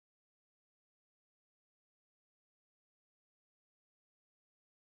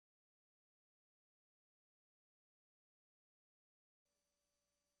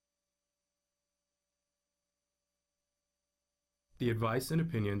The advice and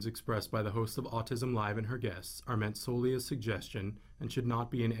opinions expressed by the host of Autism Live and her guests are meant solely as suggestion and should not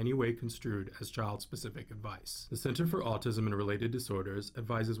be in any way construed as child-specific advice. The Center for Autism and Related Disorders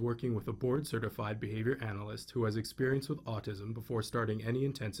advises working with a board-certified behavior analyst who has experience with autism before starting any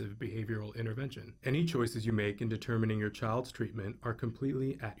intensive behavioral intervention. Any choices you make in determining your child's treatment are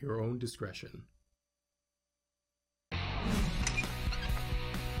completely at your own discretion.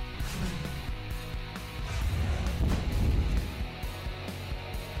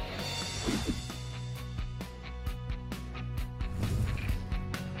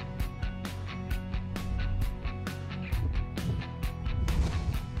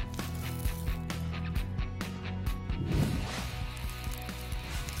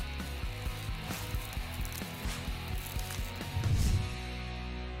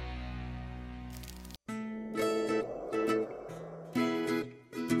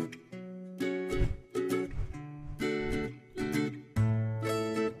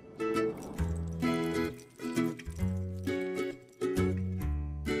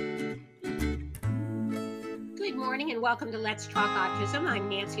 And welcome to Let's Talk Autism. I'm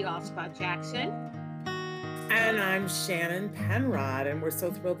Nancy Allspaw Jackson. And I'm Shannon Penrod. And we're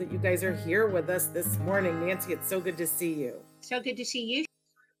so thrilled that you guys are here with us this morning. Nancy, it's so good to see you. So good to see you,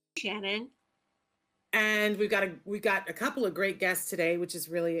 Shannon. And we've got a couple of great guests today, which is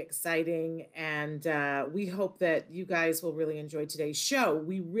really exciting. And we hope that you guys will really enjoy today's show.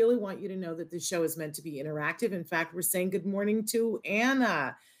 We really want you to know that this show is meant to be interactive. In fact, we're saying good morning to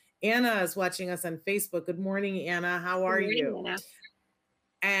Anna. Anna is watching us on Facebook. Good morning, Anna. How are you? Anna.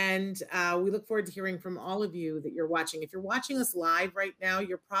 And we look forward to hearing from all of you that you're watching. If you're watching us live right now,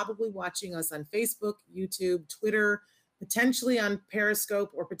 you're probably watching us on Facebook, YouTube, Twitter, potentially on Periscope,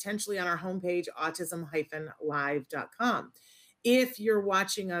 or potentially on our homepage, autism-live.com. If you're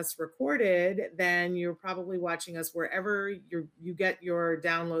watching us recorded, then you're probably watching us wherever you get your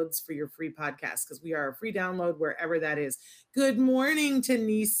downloads for your free podcast, because we are a free download wherever that is. Good morning,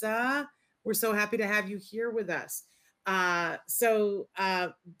 Tanisa. We're so happy to have you here with us. So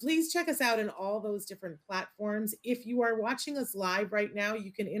please check us out in all those different platforms. If you are watching us live right now,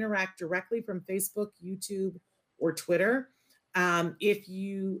 you can interact directly from Facebook, YouTube, or Twitter. If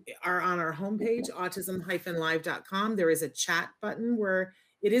you are on our homepage, autism-live.com, there is a chat button where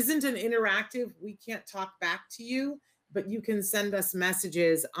it isn't an interactive, we can't talk back to you, but you can send us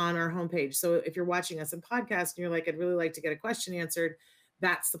messages on our homepage. So if you're watching us in podcast and you're like, I'd really like to get a question answered,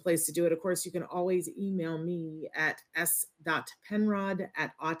 that's the place to do it. Of course, you can always email me at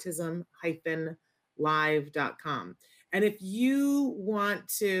s.penrod@autism-live.com. And if you want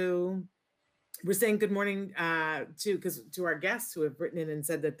to, we're saying good morning to our guests who have written in and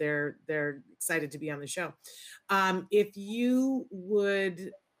said that they're excited to be on the show. If you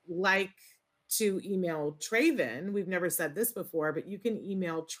would like to email Traven, we've never said this before, but you can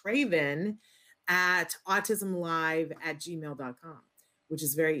email Traven at autismlive@gmail.com, which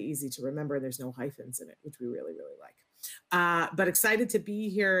is very easy to remember. There's no hyphens in it, which we really, really like. But excited to be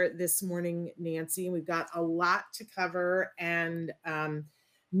here this morning, Nancy. We've got a lot to cover and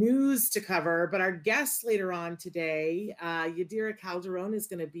news to cover, but our guest later on today, Yadira Calderon, is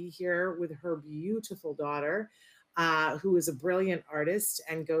going to be here with her beautiful daughter, who is a brilliant artist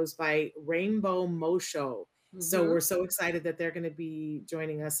and goes by Rainbow Mosho. Mm-hmm. So we're so excited that they're going to be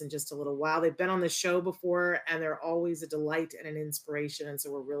joining us in just a little while. They've been on the show before, and they're always a delight and an inspiration. And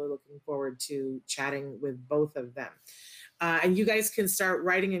so we're really looking forward to chatting with both of them. And you guys can start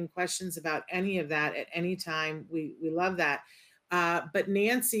writing in questions about any of that at any time. We love that. But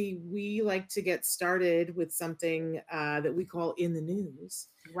Nancy, we like to get started with something that we call In the News,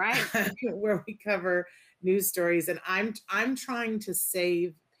 right? Where we cover news stories. And I'm trying to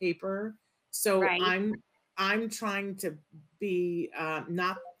save paper, so right. I'm trying to be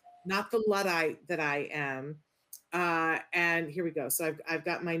not the Luddite that I am. And here we go. So I've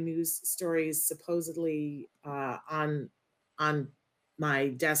got my news stories supposedly on my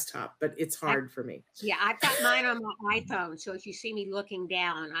desktop, but it's hard for me. Yeah, I've got mine on my iPhone. So if you see me looking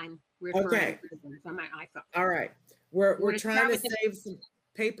down, I'm referring to them on my iPhone. All right. We're trying to save some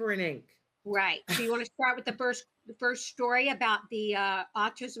paper and ink. Right. So you want to start with the first story about the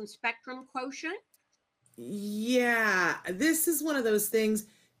autism spectrum quotient? Yeah, this is one of those things.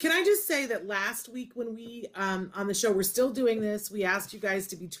 Can I just say that last week when we on the show, we're still doing this. We asked you guys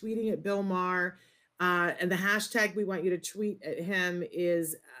to be tweeting at Bill Maher. And the hashtag we want you to tweet at him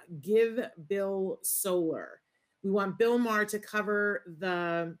is Give Bill Solar. We want Bill Maher to cover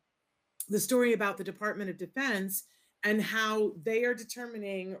the story about the Department of Defense and how they are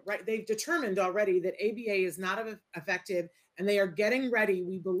determining, right? They've determined already that ABA is not effective, and they are getting ready,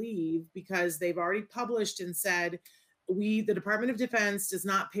 we believe, because they've already published and said, the Department of Defense does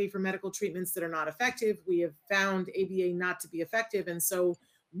not pay for medical treatments that are not effective. We have found ABA not to be effective. And so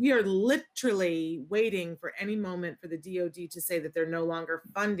we are literally waiting for any moment for the DoD to say that they're no longer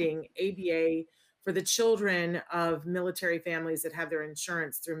funding ABA for the children of military families that have their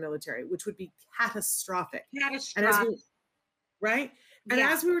insurance through military, which would be catastrophic. Catastrophic. Right? And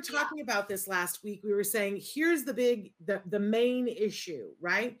as we were talking about this last week, we were saying, here's the main issue,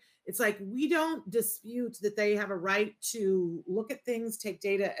 right? It's like, we don't dispute that they have a right to look at things, take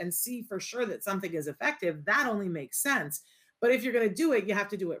data, and see for sure that something is effective. That only makes sense. But if you're going to do it, you have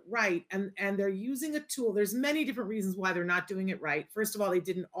to do it right. And they're using a tool. There's many different reasons why they're not doing it right. First of all, they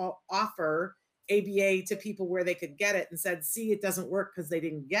didn't offer ABA to people where they could get it and said, see, it doesn't work because they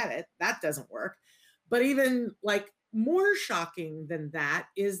didn't get it. That doesn't work. But even like more shocking than that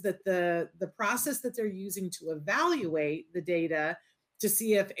is that the process that they're using to evaluate the data to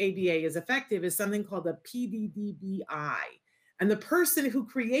see if ABA is effective is something called the PDDBI. And the person who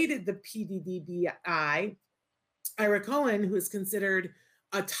created the PDDBI, Ira Cohen, who is considered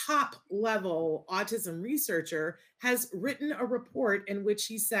a top level autism researcher, has written a report in which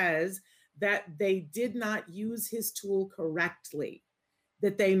he says that they did not use his tool correctly,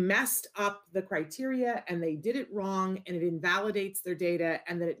 that they messed up the criteria and they did it wrong, and it invalidates their data,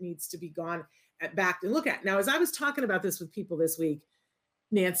 and that it needs to be gone back and look at. Now, as I was talking about this with people this week,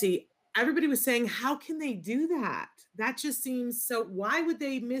 Nancy, everybody was saying, how can they do that? That just seems so, why would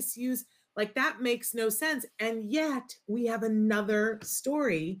they misuse? Like, that makes no sense. And yet we have another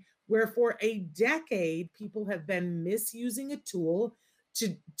story where for a decade, people have been misusing a tool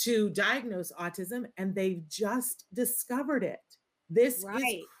to diagnose autism, and they've just discovered it. This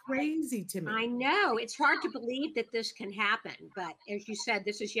is crazy to me. I know. It's hard to believe that this can happen. But as you said,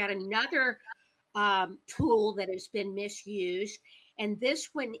 this is yet another tool that has been misused. And this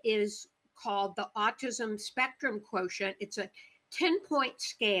one is called the Autism Spectrum Quotient. It's a 10-point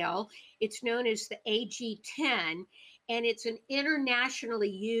scale. It's known as the AG10, and it's an internationally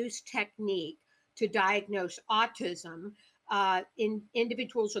used technique to diagnose autism.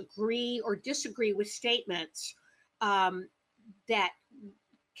 Individuals agree or disagree with statements that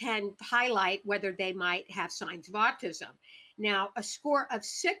can highlight whether they might have signs of autism. Now, a score of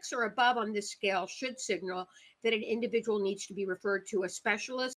 6 or above on this scale should signal that an individual needs to be referred to a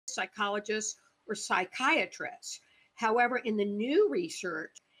specialist, psychologist, or psychiatrist. However, in the new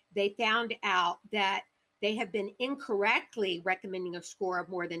research, they found out that they have been incorrectly recommending a score of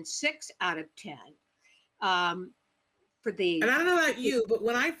more than 6 out of 10 for the. And I don't know about you, but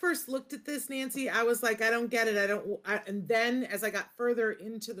when I first looked at this, Nancy, I was like, I don't get it. And then as I got further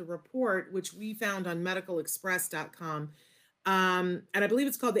into the report, which we found on medicalexpress.com, and I believe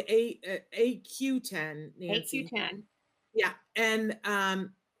it's called the AQ10, Nancy. AQ10. Yeah. And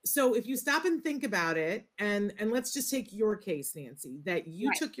so if you stop and think about it, and let's just take your case, Nancy, that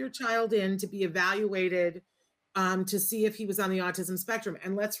you took your child in to be evaluated to see if he was on the autism spectrum.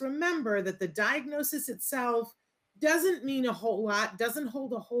 And let's remember that the diagnosis itself doesn't mean a whole lot, doesn't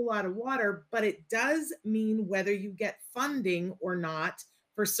hold a whole lot of water, but it does mean whether you get funding or not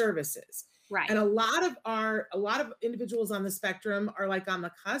for services. Right. And a lot of individuals on the spectrum are like on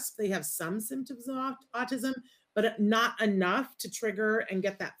the cusp. They have some symptoms of autism, but not enough to trigger and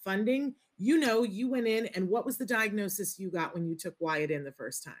get that funding. You know, you went in, and what was the diagnosis you got when you took Wyatt in the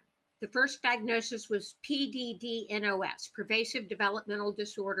first time? The first diagnosis was PDD-NOS, pervasive developmental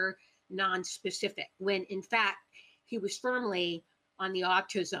disorder, non-specific, when in fact he was firmly on the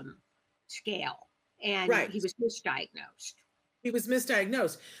autism scale, and he was misdiagnosed. He was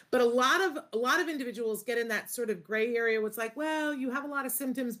misdiagnosed. But a lot of individuals get in that sort of gray area where it's like, well, you have a lot of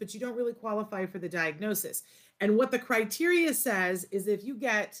symptoms, but you don't really qualify for the diagnosis. And what the criteria says is if you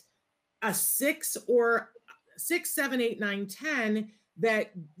get a 6 or 6, 7, 8, 9, 10,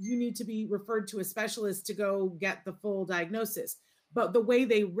 that you need to be referred to a specialist to go get the full diagnosis. But the way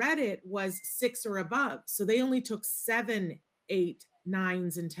they read it was 6 or above. So they only took 7, 8,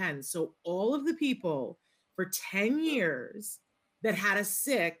 9s, and 10s. So all of the people for 10 years that had a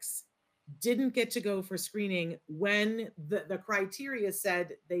 6 didn't get to go for screening when the criteria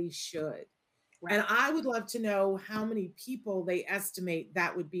said they should. Right. And I would love to know how many people they estimate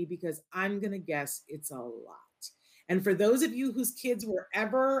that would be, because I'm going to guess it's a lot. And for those of you whose kids were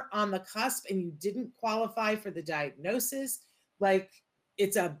ever on the cusp and you didn't qualify for the diagnosis, like,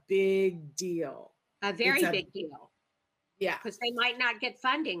 it's a big deal. A very big deal. Yeah. Because they might not get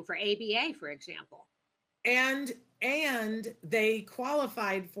funding for ABA, for example. And they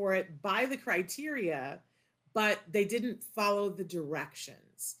qualified for it by the criteria, but they didn't follow the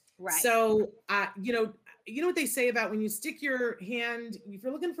directions. Right. So, you know what they say about when you stick your hand, if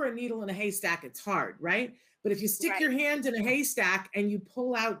you're looking for a needle in a haystack, it's hard, right? But if you stick Right. your hand in a haystack and you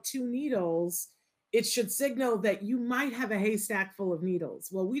pull out 2 needles, it should signal that you might have a haystack full of needles.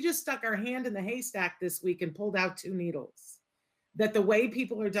 Well, we just stuck our hand in the haystack this week and pulled out 2 needles. That the way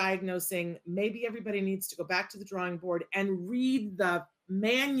people are diagnosing, maybe everybody needs to go back to the drawing board and read the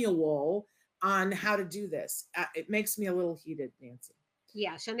manual on how to do this. It makes me a little heated, Nancy.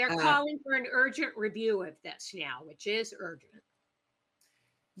 Yes, and they're Uh, calling for an urgent review of this now, which is urgent.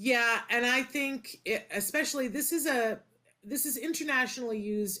 Yeah, and I think especially this is internationally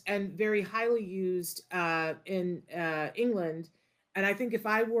used and very highly used in England. And I think if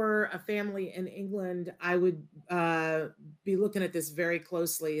I were a family in England, I would be looking at this very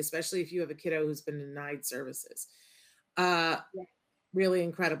closely, especially if you have a kiddo who's been denied services. Yeah. Really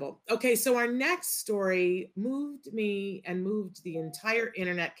incredible. Okay, so our next story moved me and moved the entire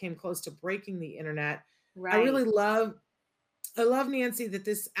internet, came close to breaking the internet. Right. I love, Nancy, that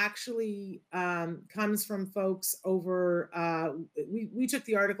this actually comes from folks over. We took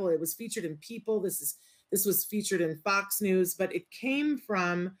the article; it was featured in People. This was featured in Fox News, but it came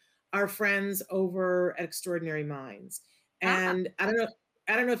from our friends over at Extraordinary Minds. And I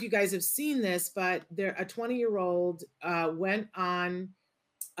don't know if you guys have seen this, but a 20-year-old went on.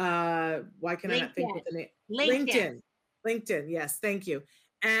 Why can I not think of the name? LinkedIn. Yes, thank you.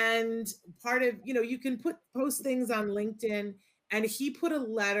 And part of, you can post things on LinkedIn, and he put a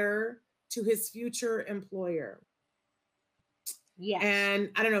letter to his future employer. Yes.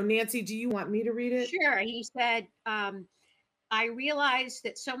 And I don't know, Nancy, do you want me to read it? Sure. He said, I realize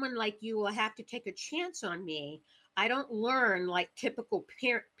that someone like you will have to take a chance on me. I don't learn like typical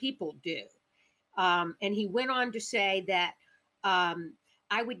people do. And he went on to say that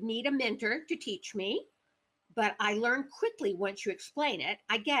I would need a mentor to teach me, but I learn quickly once you explain it.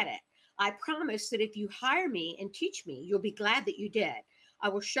 I get it. I promise that if you hire me and teach me, you'll be glad that you did. I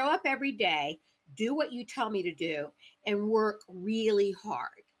will show up every day, do what you tell me to do, and work really hard.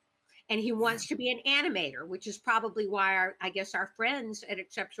 And he wants to be an animator, which is probably why I guess our friends at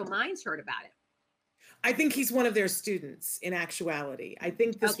Exceptional Minds heard about it. I think he's one of their students in actuality. I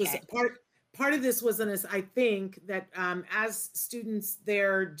think this was part of this was I think that as students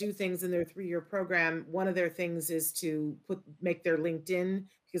there do things in their 3-year program, one of their things is to make their LinkedIn,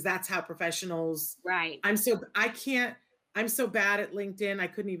 because that's how professionals. Right. I'm so bad at LinkedIn. I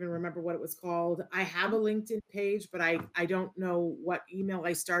couldn't even remember what it was called. I have a LinkedIn page, but I don't know what email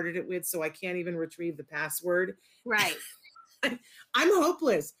I started it with, so I can't even retrieve the password. Right. I'm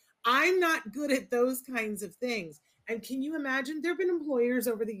hopeless. I'm not good at those kinds of things. And can you imagine? There have been employers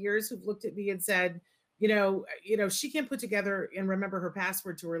over the years who've looked at me and said, she can't put together and remember her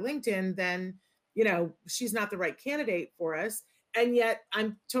password to her LinkedIn, then, she's not the right candidate for us. And yet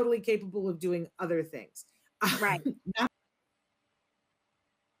I'm totally capable of doing other things. Right. Not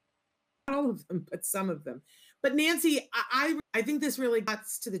all of them, but some of them. But Nancy, I think this really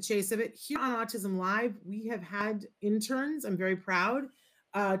cuts to the chase of it. Here on Autism Live, we have had interns. I'm very proud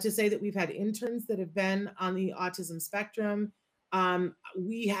to say that we've had interns that have been on the autism spectrum.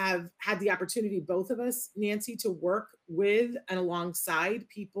 We have had the opportunity, both of us, Nancy, to work with and alongside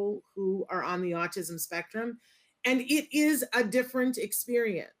people who are on the autism spectrum. And it is a different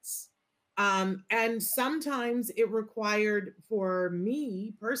experience. And sometimes it required for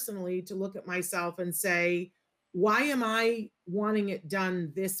me personally to look at myself and say, why am I wanting it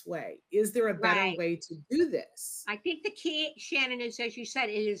done this way? Is there a better way to do this? I think the key, Shannon, is, as you said,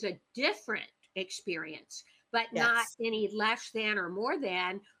 it is a different experience, but not any less than or more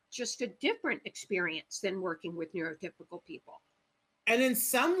than, just a different experience than working with neurotypical people. And in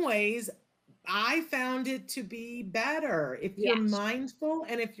some ways, I found it to be better if you're mindful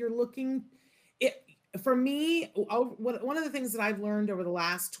and if you're looking. For me, one of the things that I've learned over the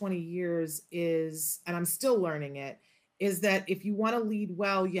last 20 years is, and I'm still learning it, is that if you want to lead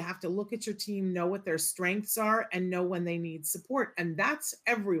well, you have to look at your team, know what their strengths are, and know when they need support. And that's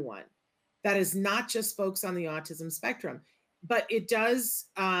everyone. That is not just folks on the autism spectrum, but it does,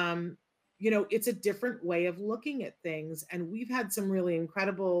 it's a different way of looking at things. And we've had some really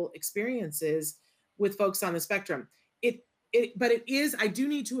incredible experiences with folks on the spectrum. But it is, I do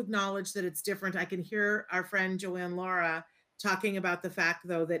need to acknowledge that it's different. I can hear our friend Joanne Laura talking about the fact,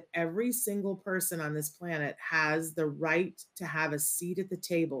 though, that every single person on this planet has the right to have a seat at the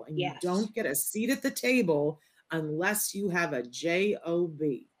table. And you don't get a seat at the table unless you have a job.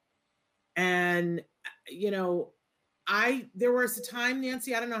 And, there was a time,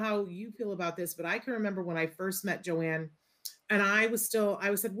 Nancy, I don't know how you feel about this, but I can remember when I first met Joanne, and I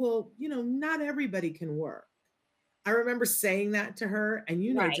said, well, not everybody can work. I remember saying that to her, and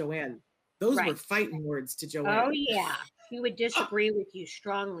Joanne, those were fighting words to Joanne. Oh, yeah. She would disagree with you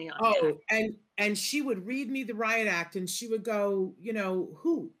strongly on that. Oh, and she would read me the riot act and she would go, you know,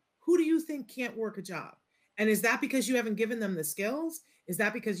 who do you think can't work a job? And is that because you haven't given them the skills? Is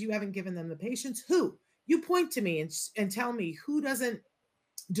that because you haven't given them the patience? Who? You point to me and tell me who doesn't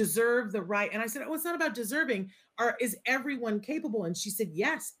deserve the right. And I said, oh, it's not about deserving. Or is everyone capable? And she said,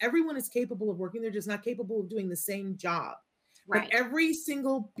 yes, everyone is capable of working. They're just not capable of doing the same job. Right. But every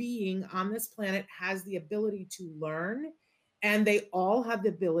single being on this planet has the ability to learn, and they all have the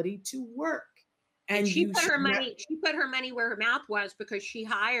ability to work. And she put her money, she put her money where her mouth was, because she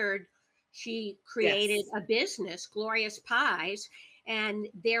created a business, Glorious Pies, and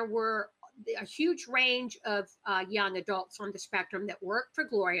there were a huge range of young adults on the spectrum that worked for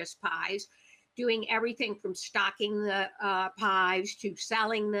Glorious Pies, doing everything from stocking the pies to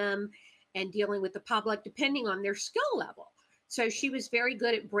selling them and dealing with the public, depending on their skill level. So she was very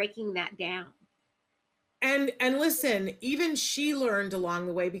good at breaking that down. And listen, even she learned along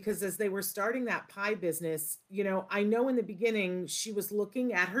the way, because as they were starting that pie business, you know, I know in the beginning she was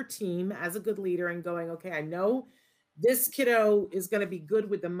looking at her team as a good leader and going, okay, I know this kiddo is going to be good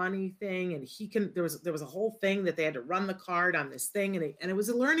with the money thing, and he can. There was a whole thing that they had to run the card on this thing, and it was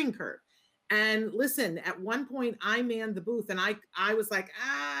a learning curve. And listen, at one point I manned the booth, and I was like,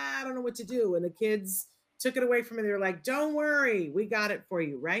 I don't know what to do, and the kids took it away from me. They were like, don't worry, we got it for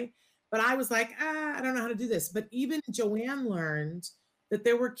you, right? But I was like, I don't know how to do this. But even Joanne learned that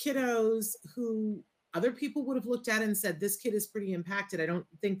there were kiddos who other people would have looked at and said, this kid is pretty impacted. I don't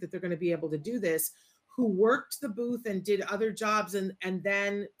think that they're going to be able to do this, who worked the booth and did other jobs and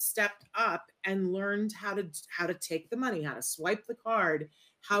then stepped up and learned how to take the money, how to swipe the card,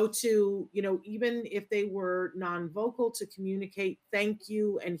 how to, you know, even if they were non-vocal, to communicate, thank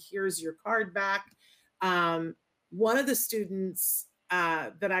you, and here's your card back. One of the students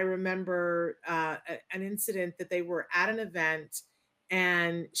that I remember an incident that they were at an event,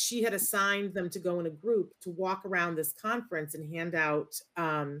 and she had assigned them to go in a group to walk around this conference and hand out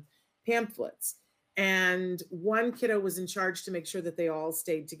pamphlets. And one kiddo was in charge to make sure that they all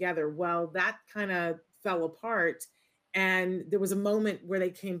stayed together. Well, that kind of fell apart. And there was a moment where they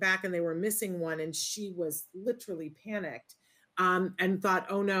came back and they were missing one, and she was literally panicked and thought,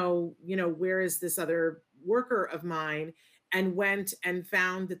 oh no, you know, where is this other worker of mine? And went and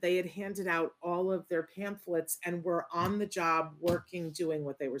found that they had handed out all of their pamphlets and were on the job working, doing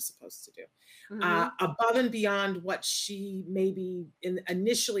what they were supposed to do. Above and beyond what she maybe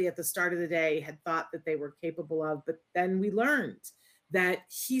initially at the start of the day had thought that they were capable of. But then we learned that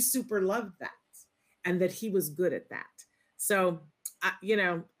he super loved that and that he was good at that. So, you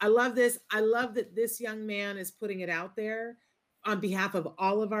know, I love this. I love that this young man is putting it out there on behalf of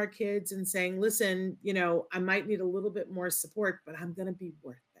all of our kids and saying, listen, you know, I might need a little bit more support, but I'm going to be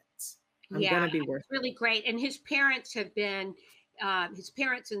worth it. I'm going to be worth it. Really great. And his parents have been, his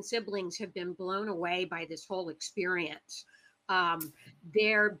parents and siblings have been blown away by this whole experience.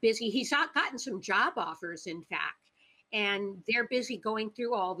 They're busy. He's gotten some job offers, in fact, and they're busy going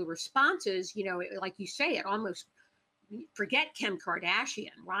through all the responses. You know, like you say, it almost, forget Kim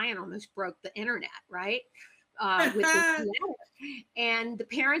Kardashian. Ryan almost broke the internet, right? With this letter. And the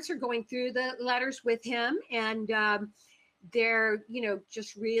parents are going through the letters with him, and they're, you know,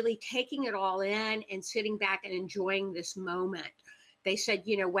 just really taking it all in and sitting back and enjoying this moment. They said,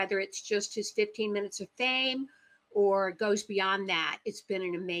 you know, whether it's just his 15 minutes of fame or goes beyond that, it's been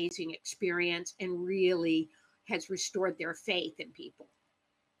an amazing experience and really has restored their faith in people.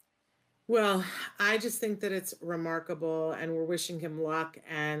 Well, I just think that it's remarkable, and we're wishing him luck.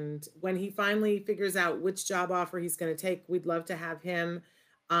 And when he finally figures out which job offer he's going to take, we'd love to have him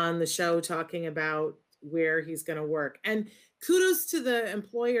on the show talking about where he's going to work. And kudos to the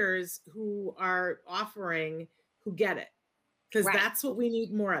employers who are offering, who get it, because that's what we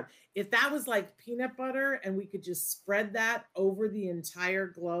need more of. If that was like peanut butter and we could just spread that over the entire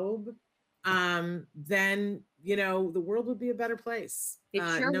globe, then, you know, the world would be a better place. It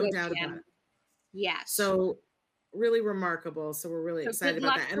sure no would, doubt about it. Yes. So really remarkable. So we're really excited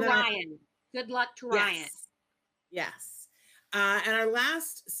about that. And Ryan. Good luck to Ryan. Yes. And our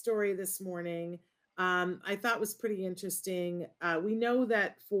last story this morning, I thought was pretty interesting. We know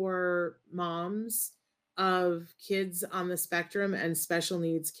that for moms of kids on the spectrum and special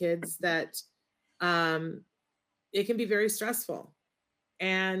needs kids, that it can be very stressful.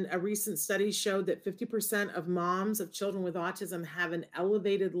 And a recent study showed that 50% of moms of children with autism have an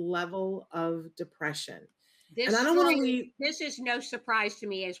elevated level of depression. This is no surprise to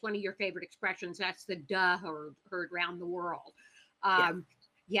me, as one of your favorite expressions. That's the duh heard around the world.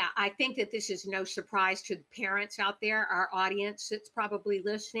 Yeah, I think that this is no surprise to the parents out there, our audience that's probably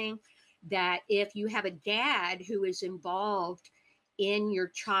listening. that if you have a dad who is involved in your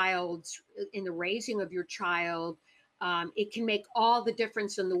child's, in the raising of your child, it can make all the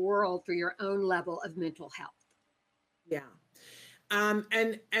difference in the world for your own level of mental health. Yeah.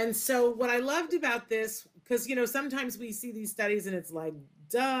 And so what I loved about this, because sometimes we see these studies and it's like,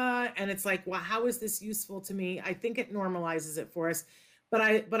 duh, and it's like, well, how is this useful to me? I think it normalizes it for us. But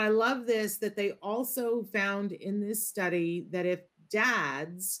I love this, that they also found in this study that if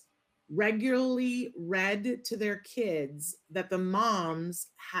dads regularly read to their kids, that the moms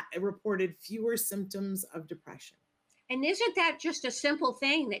reported fewer symptoms of depression. And isn't that just a simple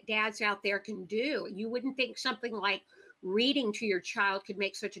thing that dads out there can do? You wouldn't think something like reading to your child could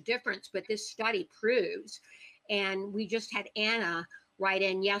make such a difference, but this study proves. And we just had Anna write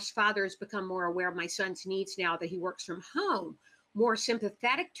in, yes, fathers become more aware of my son's needs now that he works from home, more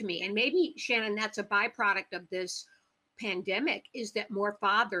sympathetic to me. And maybe, Shannon, that's a byproduct of this pandemic, is that more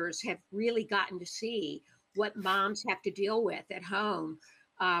fathers have really gotten to see what moms have to deal with at home.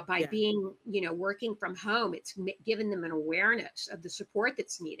 By being, working from home, it's given them an awareness of the support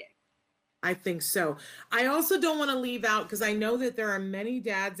that's needed. I think so. I also don't want to leave out, because I know that there are many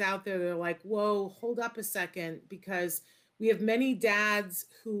dads out there that are like, whoa, hold up a second, because we have many dads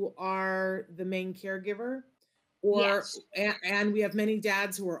who are the main caregiver, and we have many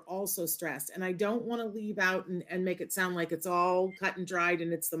dads who are also stressed. And I don't want to leave out and make it sound like it's all cut and dried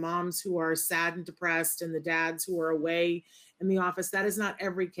and it's the moms who are sad and depressed and the dads who are away in the office. That is not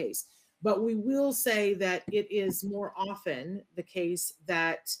every case. But we will say that it is more often the case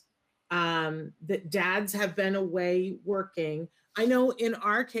that that dads have been away working. I know in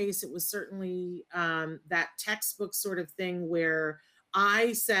our case, it was certainly that textbook sort of thing where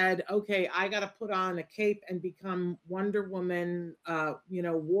I said, okay, I got to put on a cape and become Wonder Woman,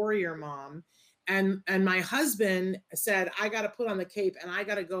 warrior mom. And my husband said, I got to put on the cape and I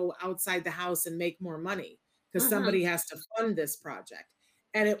got to go outside the house and make more money because somebody has to fund this project.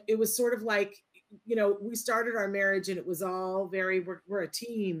 And it was sort of like, we started our marriage and it was all we're a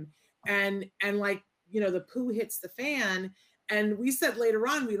team. And like, the poo hits the fan. And we said later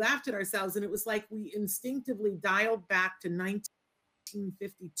on, we laughed at ourselves, and it was like we instinctively dialed back to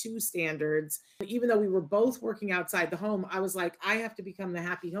 1952 standards. Even though we were both working outside the home, I was like, I have to become the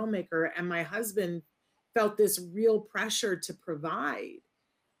happy homemaker. And my husband felt this real pressure to provide.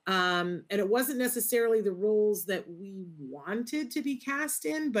 And it wasn't necessarily the roles that we wanted to be cast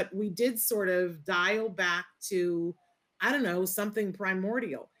in, but we did sort of dial back to, I don't know, something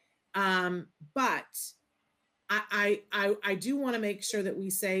primordial. But I do want to make sure that we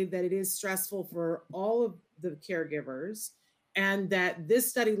say that it is stressful for all of the caregivers, and that this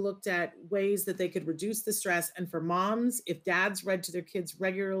study looked at ways that they could reduce the stress. And for moms, if dads read to their kids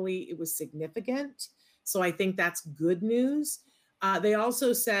regularly, it was significant. So I think that's good news. They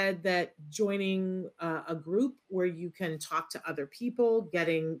also said that joining a group where you can talk to other people,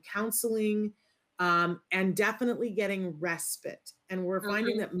 getting counseling, and definitely getting respite. And we're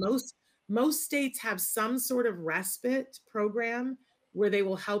finding that most states have some sort of respite program where they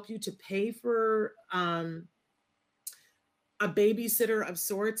will help you to pay for a babysitter of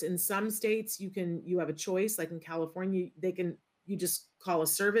sorts. In some states, you have a choice. Like in California, you just call a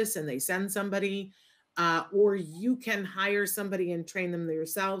service and they send somebody, or you can hire somebody and train them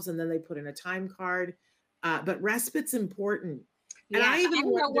yourselves, and then they put in a time card. But respite's important. And I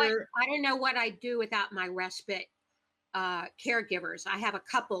don't know what I'd do without my respite caregivers. I have a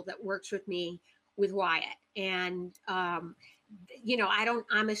couple that works with me with Wyatt, and I'm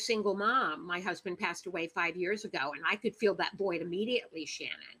a single mom. My husband passed away 5 years ago, and I could feel that void immediately,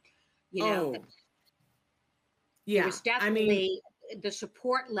 Shannon. It was definitely, the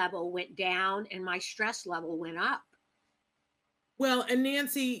support level went down and my stress level went up. Well, and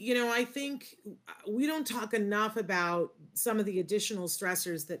Nancy, I think we don't talk enough about some of the additional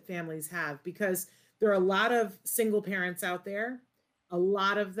stressors that families have, because there are a lot of single parents out there, a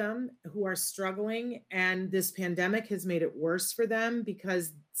lot of them who are struggling, and this pandemic has made it worse for them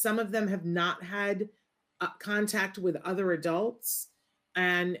because some of them have not had contact with other adults.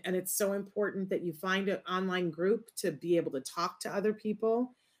 And it's so important that you find an online group to be able to talk to other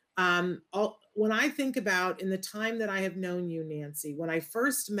people. When I think about in the time that I have known you, Nancy, when I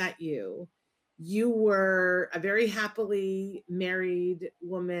first met you, you were a very happily married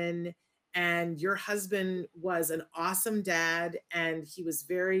woman, and your husband was an awesome dad, and he was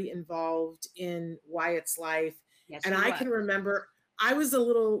very involved in Wyatt's life. Yes, and I can remember I was a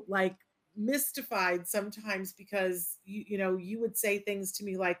little like mystified sometimes because you would say things to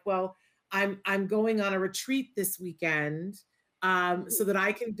me like, well, I'm going on a retreat this weekend so that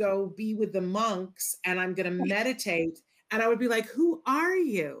I can go be with the monks and I'm going to meditate. And I would be like, who are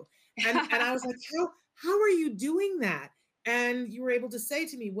you? And I was like, how are you doing that? And you were able to say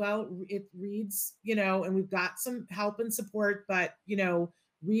to me, well, it reads, and we've got some help and support, but,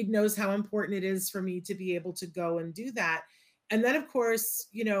 Reed knows how important it is for me to be able to go and do that. And then, of course,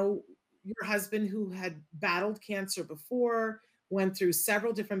 your husband, who had battled cancer before, went through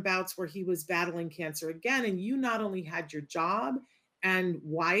several different bouts where he was battling cancer again. And you not only had your job and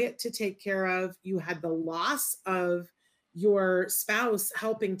Wyatt to take care of, you had the loss of your spouse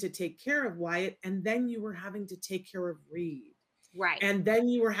helping to take care of Wyatt, and then you were having to take care of Reed. Right. And then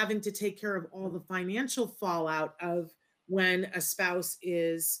you were having to take care of all the financial fallout of when a spouse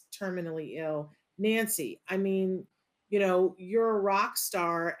is terminally ill. Nancy, I mean, you're a rock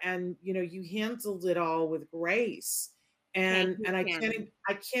star, and you handled it all with grace. And I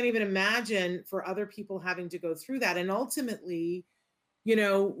can't even imagine for other people having to go through that. And ultimately,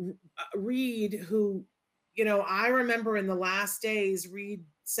 Reed, who, I remember in the last days, Reed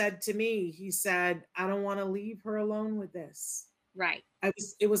said to me, he said, I don't want to leave her alone with this. Right.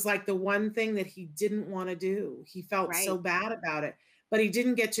 It was like the one thing that he didn't want to do. He felt so bad about it, but he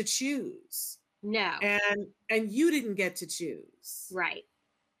didn't get to choose. No. And you didn't get to choose. Right.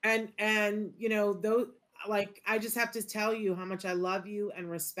 And those, like, I just have to tell you how much I love you and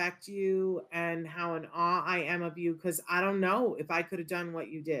respect you and how in awe I am of you, because I don't know if I could have done what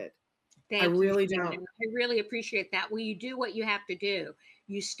you did. I really don't. I really appreciate that. Well, you do what you have to do.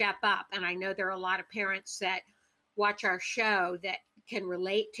 You step up. And I know there are a lot of parents that watch our show that can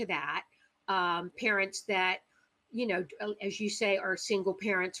relate to that. Parents that, as you say, are single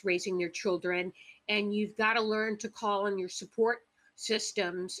parents raising their children. And you've got to learn to call on your support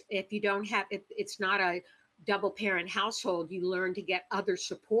systems. If you don't have, if it's not a double parent household, you learn to get other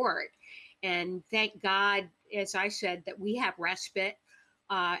support. And thank God, as I said, that we have respite.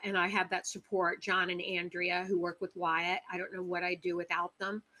 And I have that support, John and Andrea, who work with Wyatt. I don't know what I'd do without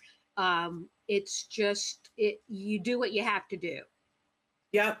them. It's just, you do what you have to do.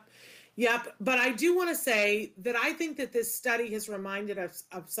 Yep. But I do want to say that I think that this study has reminded us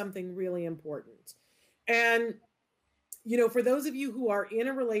of something really important. And, for those of you who are in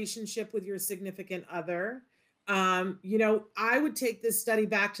a relationship with your significant other, I would take this study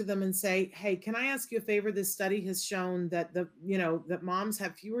back to them and say, hey, can I ask you a favor? This study has shown that that moms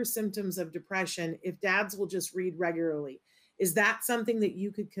have fewer symptoms of depression if dads will just read regularly. Is that something that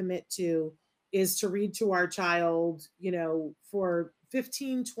you could commit to, is to read to our child, for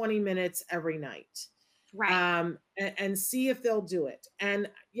 15, 20 minutes every night? Right. And see if they'll do it. And,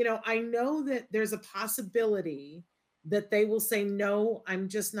 I know that there's a possibility that they will say, no, I'm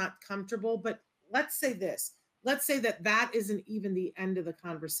just not comfortable. But let's say this. Let's say that isn't even the end of the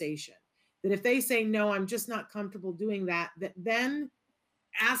conversation. That if they say, no, I'm just not comfortable doing that, then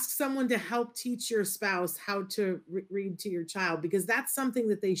ask someone to help teach your spouse how to read to your child, because that's something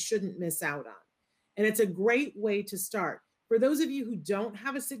that they shouldn't miss out on. And it's a great way to start. For those of you who don't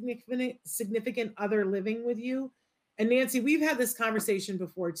have a significant other living with you, and Nancy, we've had this conversation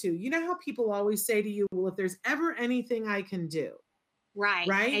before too. You know how people always say to you, well, if there's ever anything I can do. Right.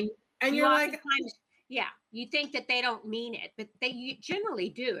 Right. And you're like, yeah, you think that they don't mean it, but they generally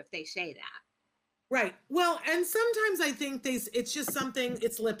do if they say that. Right. Well, and sometimes I think it's just something,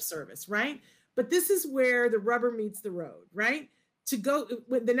 it's lip service, right? But this is where the rubber meets the road, right? To go,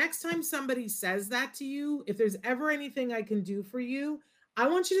 the next time somebody says that to you, if there's ever anything I can do for you, I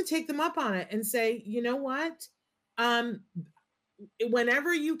want you to take them up on it and say, you know what?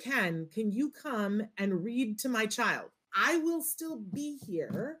 Whenever you can you come and read to my child? I will still be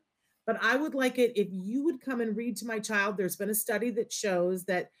here, but I would like it if you would come and read to my child. There's been a study that shows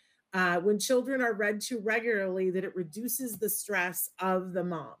that when children are read to regularly, that it reduces the stress of the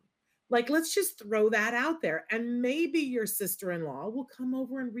mom. Like, let's just throw that out there. And maybe your sister-in-law will come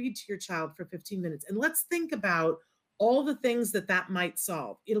over and read to your child for 15 minutes. And let's think about all the things that might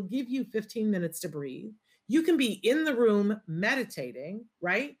solve. It'll give you 15 minutes to breathe. You can be in the room meditating,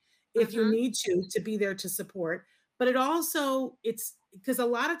 right? If you need to be there to support. But it's because a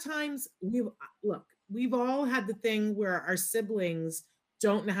lot of times we've all had the thing where our siblings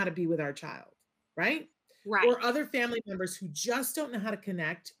don't know how to be with our child, right? Right. Or other family members who just don't know how to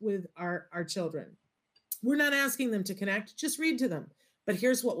connect with our children. We're not asking them to connect, just read to them. But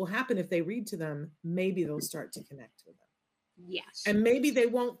here's what will happen if they read to them. Maybe they'll start to connect with them. Yes. And maybe they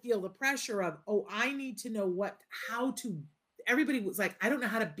won't feel the pressure of, oh, I need to know everybody was like, I don't know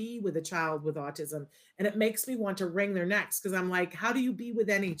how to be with a child with autism. And it makes me want to wring their necks, because I'm like, how do you be with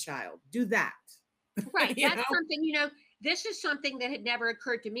any child? Do that. Right. That's something, this is something that had never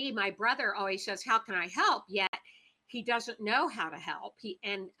occurred to me. My brother always says, how can I help? Yet he doesn't know how to help.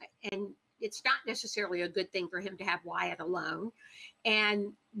 And it's not necessarily a good thing for him to have Wyatt alone.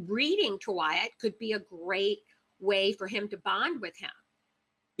 And reading to Wyatt could be a great way for him to bond with him.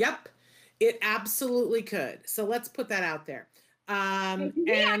 Yep, it absolutely could. So let's put that out there. Do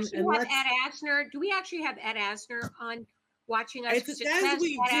we actually have Ed Asner? Do we actually have Ed Asner on watching us? It says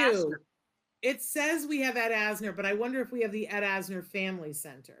we do. It says we have Ed Asner, but I wonder if we have the Ed Asner Family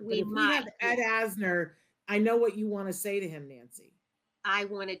Center. But if we have Ed Asner, I know what you want to say to him, Nancy. I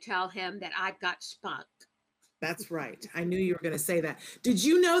want to tell him that I've got spunk. That's right. I knew you were going to say that. Did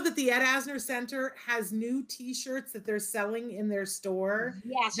you know that the Ed Asner Center has new T-shirts that they're selling in their store?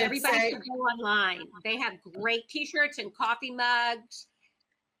 Yes, everybody should go online. They have great T-shirts and coffee mugs.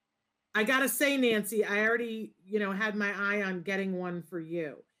 I got to say, Nancy, I already, had my eye on getting one for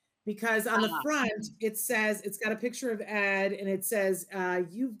you, because on the front, it says, it's got a picture of Ed and it says,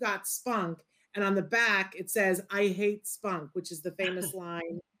 you've got spunk. And on the back, it says, I hate spunk, which is the famous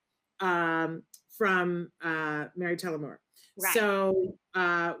line from Mary Tyler Moore. Right. So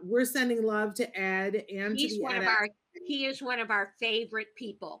we're sending love to Ed and he is one of our favorite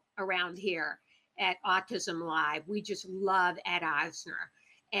people around here at Autism Live. We just love Ed Asner.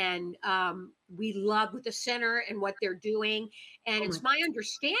 And we love with the center and what they're doing. And it's my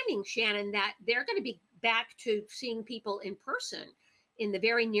understanding, Shannon, that they're going to be back to seeing people in person in the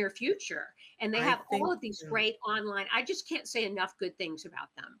very near future. And they have all of these great online. I just can't say enough good things about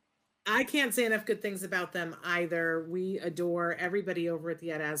them. I can't say enough good things about them either. We adore everybody over at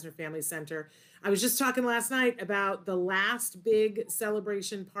the Ed Asner Family Center. I was just talking last night about the last big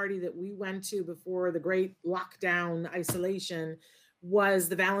celebration party that we went to before the great lockdown isolation was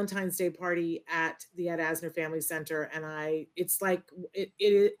the Valentine's Day party at the Ed Asner Family Center. And it's like,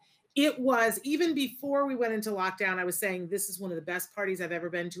 it was, even before we went into lockdown, I was saying, this is one of the best parties I've ever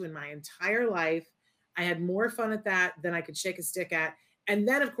been to in my entire life. I had more fun at that than I could shake a stick at. And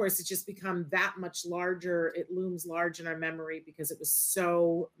then, of course, it's just become that much larger. It looms large in our memory because it was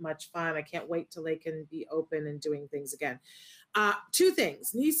so much fun. I can't wait till they can be open and doing things again. Two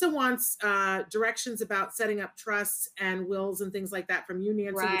things. Nisa wants directions about setting up trusts and wills and things like that from you,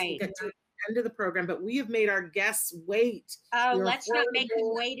 Nancy, which we'll get to at the end of the program. But we have made our guests wait. Oh, let's not make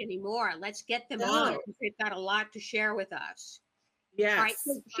them wait anymore. Let's get them on. They've got a lot to share with us. Yes. All right.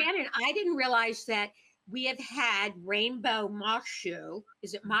 So, Shannon, I didn't realize that we have had Rainbow Masho.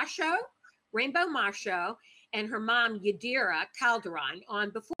 Is it Masho? Rainbow Masho and her mom, Yadira Calderon,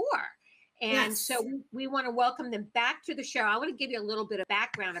 on before. And so we want to welcome them back to the show. I want to give you a little bit of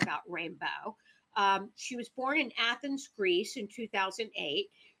background about Rainbow. She was born in Athens, Greece in 2008.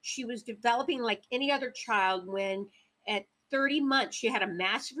 She was developing like any other child when at 30 months, she had a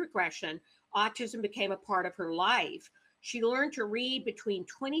massive regression. Autism became a part of her life. She learned to read between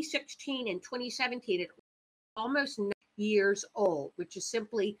 2016 and 2017 at almost 9 years old, which is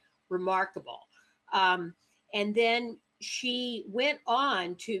simply remarkable. And then she went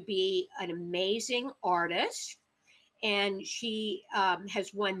on to be an amazing artist, and she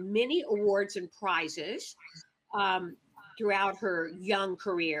has won many awards and prizes throughout her young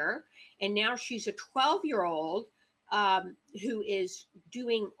career. And now she's a 12-year-old who is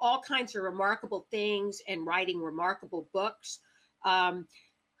doing all kinds of remarkable things and writing remarkable books.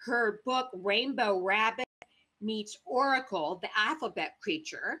 Her book, Rainbow Rabbit Meets Oracle, the Alphabet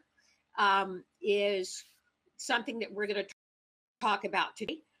Creature, is something that we're going to talk about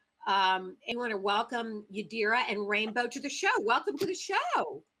today. I want to welcome Yadira and Rainbow to the show. Welcome to the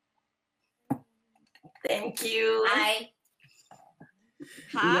show. Thank you. Hi.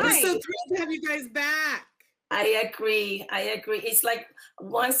 We're so thrilled to have you guys back. I agree. It's like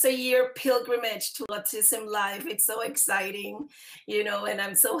once a year pilgrimage to Autism Live. It's so exciting, and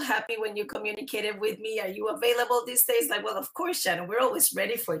I'm so happy when you communicated with me. Are you available these days? Like, well, of course, Shannon, we're always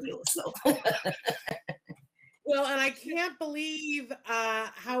ready for you. So. Well, and I can't believe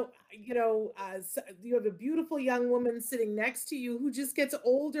how, you have a beautiful young woman sitting next to you who just gets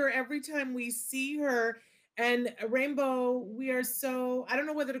older every time we see her. And Rainbow, we are so, I don't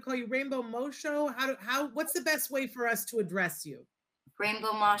know whether to call you Rainbow Mosho. What's the best way for us to address you? Rainbow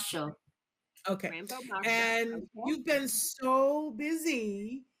Masho. Okay. Rainbow Masho. And you've been so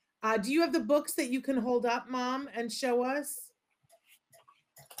busy. Do you have the books that you can hold up, Mom, and show us?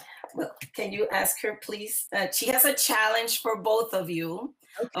 Well, can you ask her, please? She has a challenge for both of you.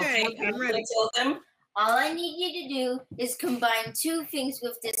 Okay, I'm ready. Tell them. All I need you to do is combine two things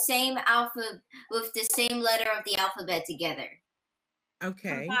with the same letter of the alphabet together.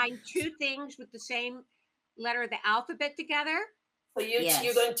 Okay. Combine two things with the same letter of the alphabet together? So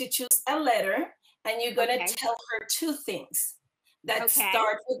you're going to choose a letter, and you're going to tell her two things that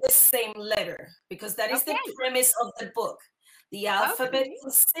start with the same letter, because that is the premise of the book. The alphabet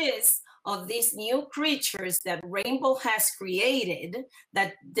consists of these new creatures that Rainbow has created,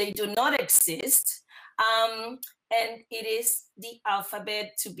 that they do not exist. And it is the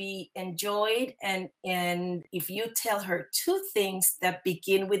alphabet to be enjoyed. And if you tell her two things that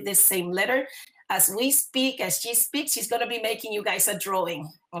begin with the same letter, as we speak, as she speaks, she's going to be making you guys a drawing.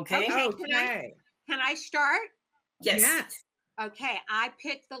 Okay. Okay. Can I start? Yes. Yes. Okay, I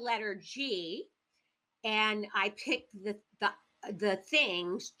picked the letter G, and I picked the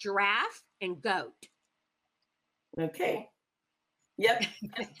things giraffe and goat. Okay. Yep.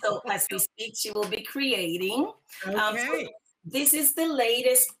 So as we speak, she will be creating. Okay. So this is the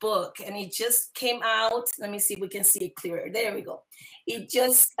latest book, and it just came out. Let me see if we can see it clearer. There we go. It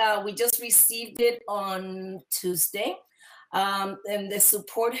just we just received it on Tuesday, and the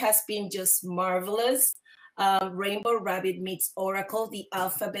support has been just marvelous. Rainbow Rabbit Meets Oracle, the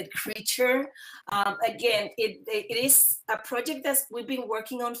alphabet creature. Again, it is a project that we've been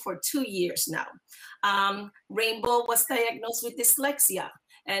working on for 2 years now. Rainbow was diagnosed with dyslexia.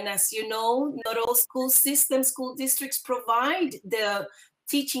 And as you know, not all school districts provide the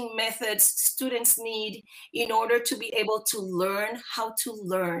teaching methods students need in order to be able to learn how to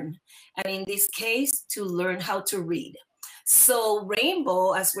learn. And in this case, to learn how to read. So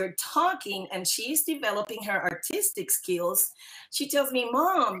Rainbow, as we're talking and she's developing her artistic skills, she tells me,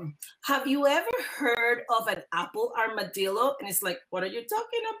 Mom, have you ever heard of an apple armadillo? And it's like, what are you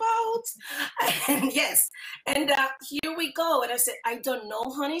talking about? And yes, and here we go. And I said, I don't know,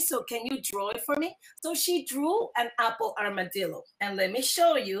 honey, so can you draw it for me? So she drew an apple armadillo. And let me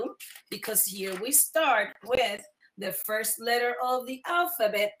show you, because here we start with the first letter of the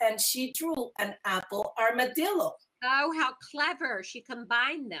alphabet, and she drew an apple armadillo. Oh, how clever. She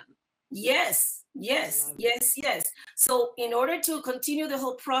combined them. Yes, yes, yes, yes. So in order to continue the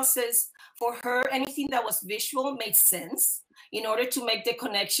whole process for her, anything that was visual made sense. In order to make the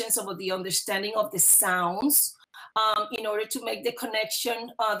connections of the understanding of the sounds, in order to make the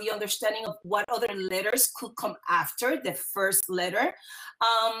connection, the understanding of what other letters could come after the first letter,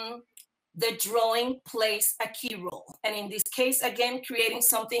 the drawing plays a key role. And in this case, again, creating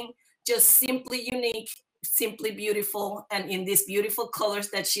something just simply unique, simply beautiful, and in these beautiful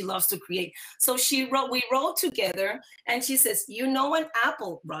colors that she loves to create. So we wrote together, and she says, you know an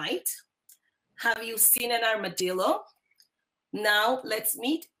apple, right? Have you seen an armadillo? Now let's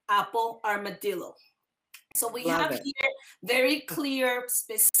meet apple armadillo. So we have here very clear,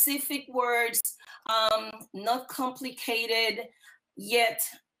 specific words, not complicated, yet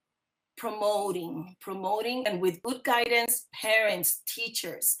promoting, and with good guidance, parents,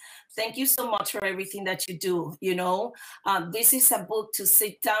 teachers. Thank you so much for everything that you do. You know, this is a book to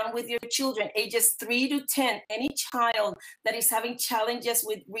sit down with your children, ages 3 to 10, any child that is having challenges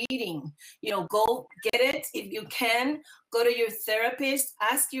with reading, you know, go get it if you can. Go to your therapist,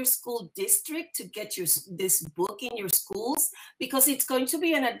 ask your school district to get this book in your schools, because it's going to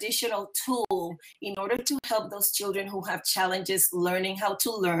be an additional tool in order to help those children who have challenges learning how to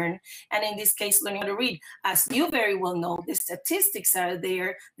learn, and in this case, learning how to read. As you very well know, the statistics are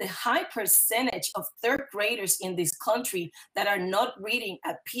there, the high percentage of third graders in this country that are not reading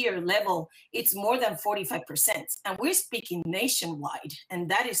at peer level, it's more than 45%. And we're speaking nationwide, and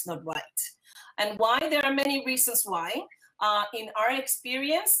that is not right. And why? There are many reasons why. In our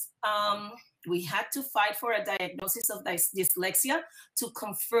experience, we had to fight for a diagnosis of dyslexia to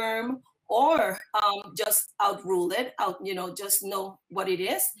confirm or just outrule it, just know what it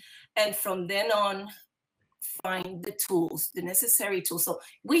is. And from then on, find the tools, the necessary tools. So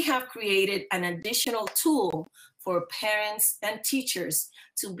we have created an additional tool for parents and teachers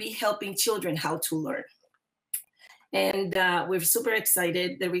to be helping children how to learn. And we're super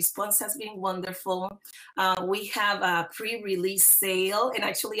excited. The response has been wonderful. We have a pre-release sale, and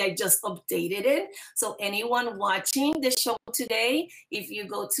actually I just updated it. So anyone watching the show today, if you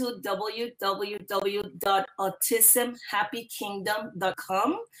go to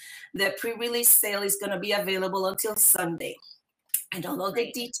www.autismhappykingdom.com, the pre-release sale is going to be available until Sunday. And all of the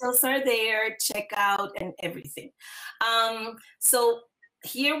details are there, check out and everything. So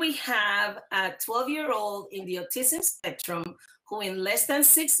here we have a 12-year-old in the autism spectrum who in less than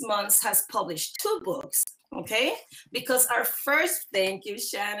 6 months has published 2 books, okay? Because our first, thank you,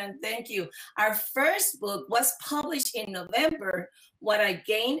 Shannon, thank you. Our first book was published in November, What I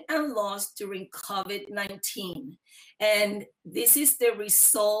Gained and Lost During COVID-19. And this is the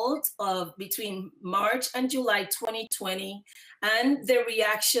result of between March and July 2020, and the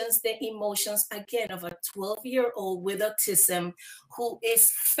reactions, the emotions, again, of a 12-year-old with autism who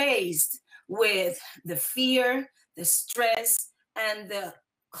is faced with the fear, the stress, and the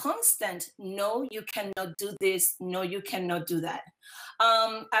constant, no, you cannot do this, no, you cannot do that.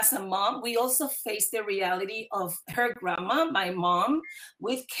 As a mom, we also face the reality of her grandma, my mom,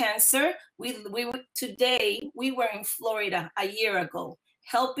 with cancer. Today, we were in Florida a year ago,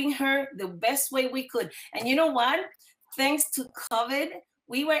 helping her the best way we could. And you know what? Thanks to COVID,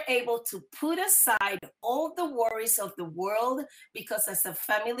 we were able to put aside all the worries of the world, because as a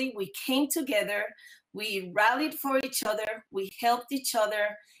family, we came together, we rallied for each other, we helped each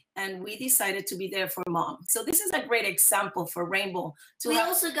other, and we decided to be there for mom. So this is a great example for Rainbow. We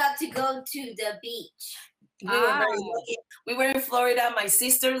also got to go to the beach. We were very lucky. We were in Florida. My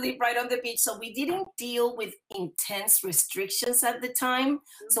sister lived right on the beach, so we didn't deal with intense restrictions at the time.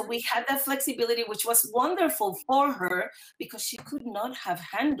 So we had that flexibility, which was wonderful for her, because she could not have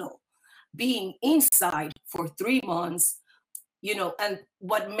handled being inside for 3 months, you know, and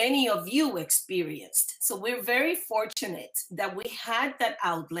what many of you experienced. So we're very fortunate that we had that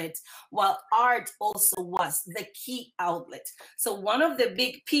outlet, while art also was the key outlet. So one of the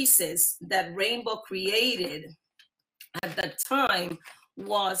big pieces that Rainbow created at that time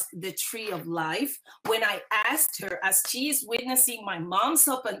was the Tree of Life. When I asked her, as she is witnessing my mom's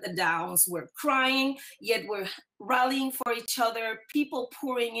up and downs, we're crying, yet we're rallying for each other, people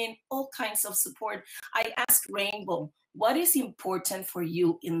pouring in all kinds of support. I asked Rainbow, what is important for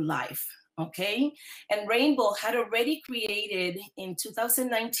you in life? Okay. And Rainbow had already created in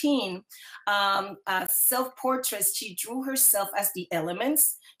 2019 a self-portrait. She drew herself as the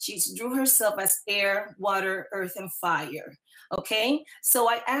elements. She drew herself as air, water, earth, and fire. Okay. So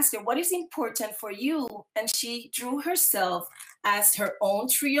I asked her, what is important for you? And she drew herself as her own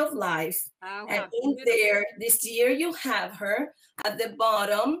Tree of Life. Oh, and in there, this year you have her at the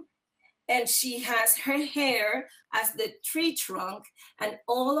bottom, and she has her hair as the tree trunk and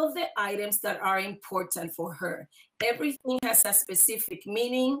all of the items that are important for her. Everything has a specific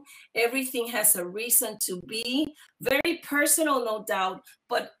meaning. Everything has a reason to be. Very personal, no doubt,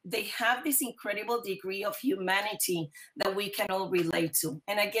 but they have this incredible degree of humanity that we can all relate to.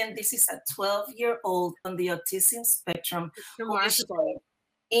 And again, this is a 12-year-old on the autism spectrum. Remarkable.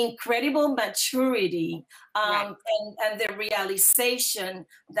 Incredible maturity, Right. and the realization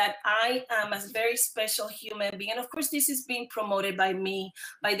that I am a very special human being. And of course, this is being promoted by me,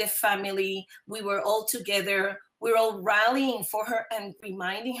 by the family. We were all together. We're all rallying for her and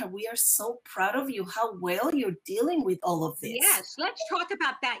reminding her, we are so proud of you, how well you're dealing with all of this. Yes, let's talk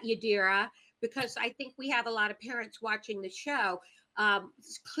about that, Yadira, because I think we have a lot of parents watching the show.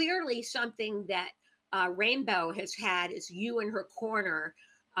 It's clearly something that Rainbow has had is you in her corner,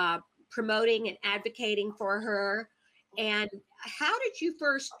 promoting and advocating for her. And how did you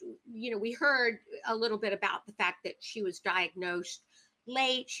first, we heard a little bit about the fact that she was diagnosed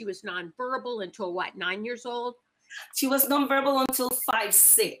late. She was nonverbal until what, 9 years old? She was nonverbal until 5,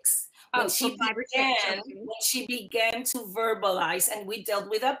 6. When she began to verbalize, and we dealt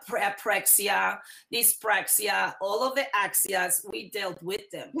with aprexia, dyspraxia, all of the axias, we dealt with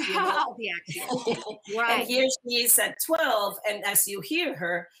them. All the axias. Right. And here she is at 12, and as you hear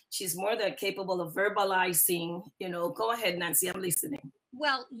her, she's more than capable of verbalizing. Go ahead, Nancy, I'm listening.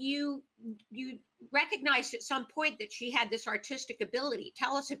 Well, you recognized at some point that she had this artistic ability.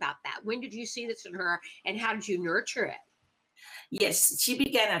 Tell us about that. When did you see this in her, and how did you nurture it? Yes, she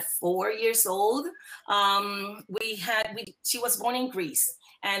began at 4 years old. She was born in Greece,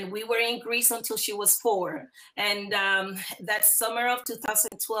 and we were in Greece until she was 4. And that summer of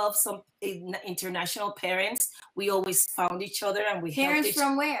 2012, some international parents, we always found each other, and we parents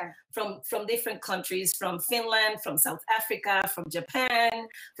from where? From different countries, from Finland, from South Africa, from Japan,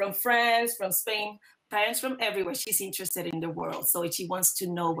 from France, from Spain. Parents from everywhere. She's interested in the world, so she wants to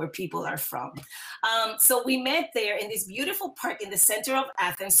know where people are from. So we met there in this beautiful park in the center of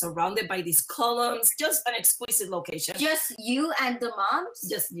Athens, surrounded by these columns, just an exquisite location. Just you and the moms?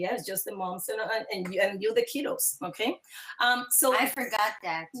 Just the moms and you the kiddos, okay? So I forgot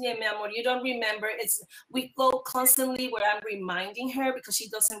that. Yeah, mi amor, you don't remember. We go constantly where I'm reminding her, because she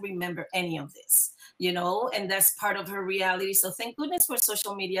doesn't remember any of this, and that's part of her reality. So thank goodness for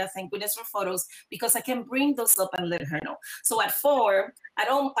social media, thank goodness for photos, because I can bring those up and let her know. So at 4,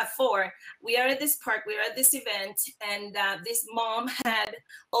 we are at this park, we are at this event, and this mom had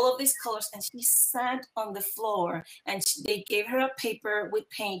all of these colors, and she sat on the floor, and they gave her a paper with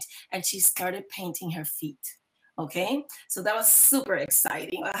paint, and she started painting her feet. Okay, so that was super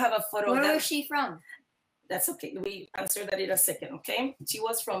exciting. I have a photo. Where was she from? That's okay. We answer that in a second. Okay, she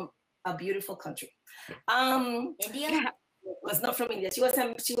was from a beautiful country. India. Was not from India. She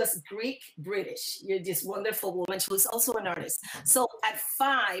was Greek British. You're this wonderful woman. She was also an artist. So at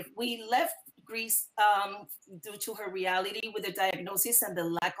 5, we left Greece due to her reality with the diagnosis and the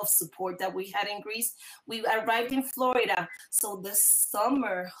lack of support that we had in Greece. We arrived in Florida. So the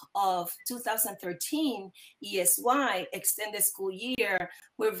summer of 2013, ESY, extended school year,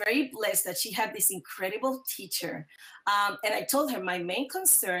 we're very blessed that she had this incredible teacher. And I told her my main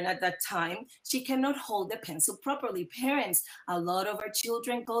concern at that time, she cannot hold the pencil properly. Parents, a lot of our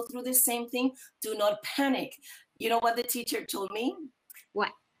children go through the same thing. Do not panic. You know what the teacher told me?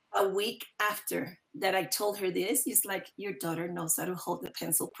 What? A week after that I told her this, it's like, your daughter knows how to hold the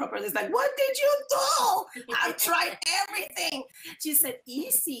pencil properly. It's like, what did you do? I've tried everything. She said,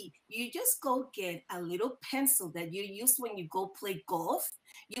 easy. You just go get a little pencil that you use when you go play golf.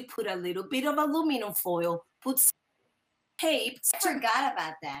 You put a little bit of aluminum foil, put tape. I forgot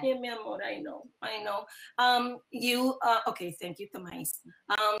about that. Yeah, mi amor, I know. Okay, thank you, Tomais.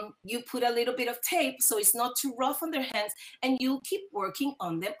 You put a little bit of tape so it's not too rough on their hands, and you keep working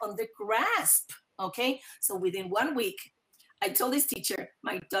on them on the grasp, okay? So within 1 week, I told this teacher,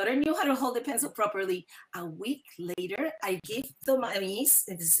 my daughter knew how to hold the pencil properly. A week later, I gave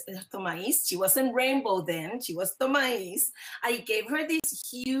Tomais, she wasn't Rainbow then, she was Tomais. I gave her this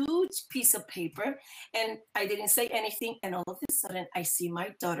huge piece of paper and I didn't say anything. And all of a sudden, I see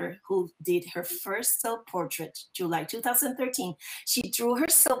my daughter who did her first self-portrait, July 2013. She drew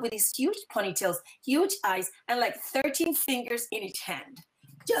herself with these huge ponytails, huge eyes, and like 13 fingers in each hand.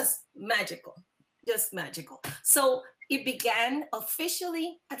 Just magical, just magical. So it began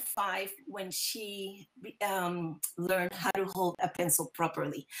officially at 5 when she learned how to hold a pencil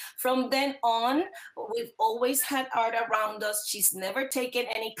properly. From then on, we've always had art around us. She's never taken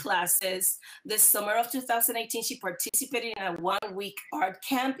any classes. This summer of 2018, she participated in a 1-week art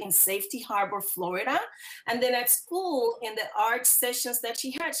camp in Safety Harbor, Florida. And then at school, in the art sessions that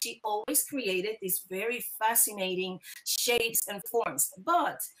she had, she always created these very fascinating shapes and forms.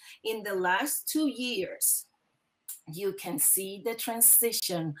 But in the last 2 years, you can see the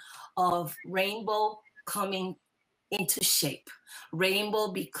transition of Rainbow coming into shape.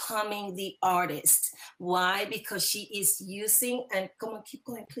 Rainbow becoming the artist. Why? Because she is using, and come on, keep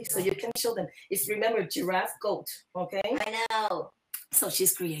going, please, so you can show them. It's, remember, giraffe, goat, okay? I know. So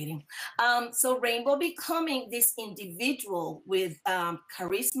she's creating. So Rainbow becoming this individual with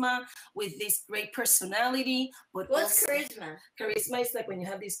charisma, with this great personality. But What's also, charisma? charisma is like when you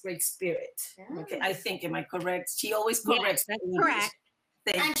have this great spirit. Oh. Okay, I think, am I correct? She always corrects. Yes, that's me. correct.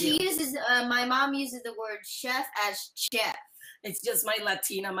 Thank And you. she uses, my mom uses the word chef as chef. It's just my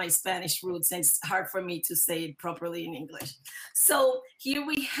Latina, my Spanish roots, and it's hard for me to say it properly in English. So here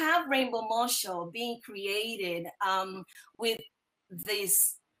we have Rainbow Mosho being created with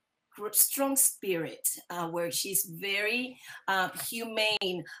this strong spirit where she's very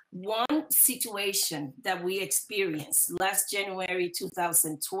humane. One situation that we experienced last January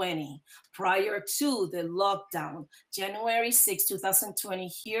 2020, prior to the lockdown, January 6, 2020,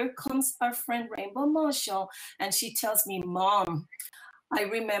 here comes our friend Rainbow Mosho, and she tells me, Mom, I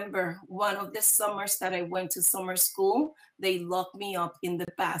remember one of the summers that I went to summer school, they locked me up in the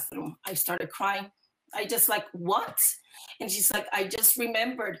bathroom. I started crying. I just like, what? And she's like, I just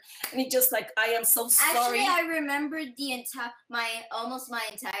remembered. And it's just like, I am so sorry. Actually, I remembered almost my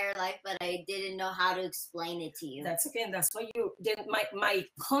entire life, but I didn't know how to explain it to you. That's okay. And that's why you did. My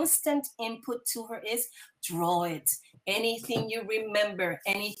constant input to her is draw it. Anything you remember,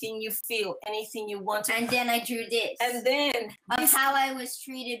 anything you feel, anything you want to. And then I drew this. And then of how I was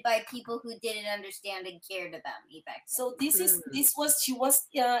treated by people who didn't understand and cared about me back then. So she was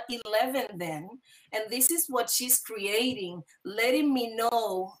 11 then, and this is what she's creating, letting me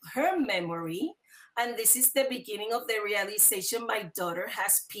know her memory. And this is the beginning of the realization my daughter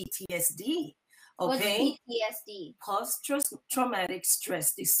has PTSD. Okay. What's PTSD? Post-traumatic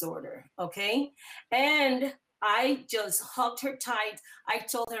stress disorder. Okay. And I just hugged her tight. I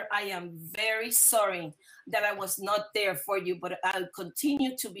told her, I am very sorry that I was not there for you, but I'll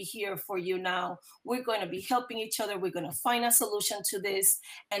continue to be here for you now. We're going to be helping each other. We're going to find a solution to this.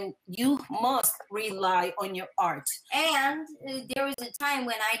 And you must rely on your art. And there was a time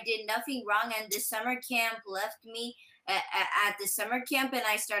when I did nothing wrong and the summer camp left me at the summer camp and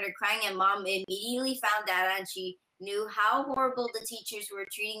I started crying and Mom immediately found out and she knew how horrible the teachers were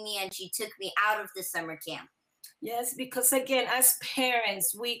treating me and she took me out of the summer camp. Yes, because again, as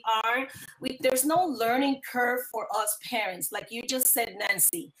parents, there's no learning curve for us parents. Like you just said,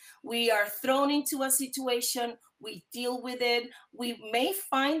 Nancy, we are thrown into a situation, we deal with it, we may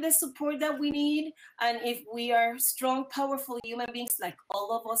find the support that we need. And if we are strong, powerful human beings, like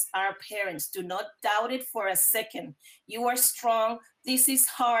all of us are parents, do not doubt it for a second. You are strong. This is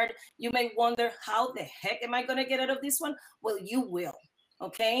hard. You may wonder, how the heck am I going to get out of this one? Well, you will.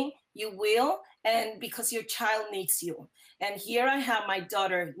 Okay, you will, and because your child needs you. And here I have my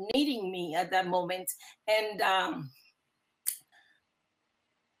daughter needing me at that moment. And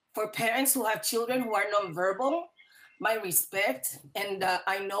for parents who have children who are nonverbal, my respect. And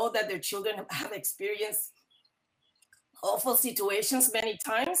I know that their children have experienced awful situations many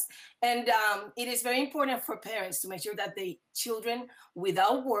times. And it is very important for parents to make sure that the children,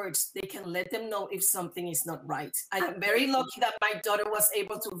 without words, they can let them know if something is not right. I am very lucky that my daughter was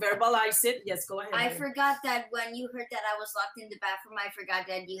able to verbalize it. Yes, go ahead. I forgot that when you heard that I was locked in the bathroom, I forgot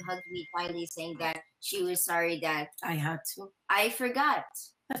that you hugged me tightly, saying that she was sorry that I had to. I forgot.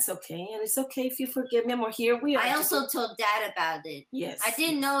 That's okay. And it's okay if you forgive me. Or here we are. I also told Dad about it. Yes. I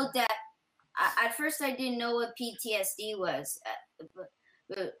didn't know that. At first, I didn't know what PTSD was.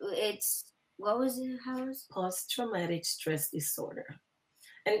 It's, what was it, House? Post-traumatic stress disorder.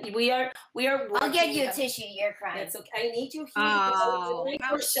 And we are I'll get you a tissue. You're crying. That's okay. I need you here. Oh,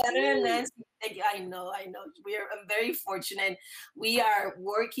 how and Nancy. I know. I'm very fortunate. We are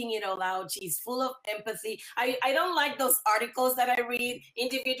working it all out. She's full of empathy. I don't like those articles that I read.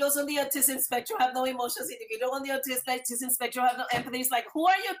 Individuals on the autism spectrum have no emotions. Individuals on the autism spectrum have no empathy. It's like, who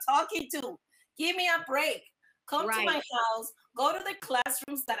are you talking to? Give me a break. Come to my house. Go to the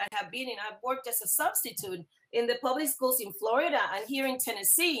classrooms that I have been in. I've worked as a substitute in the public schools in Florida and here in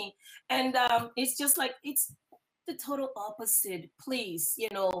Tennessee. And it's just like, it's the total opposite. Please,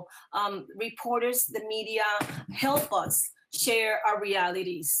 reporters, the media, help us share our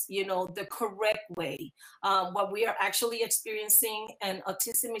realities, the correct way, what we are actually experiencing. And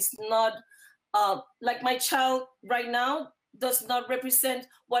autism is not like my child right now does not represent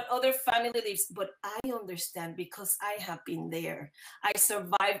what other family lives, but I understand because I have been there. I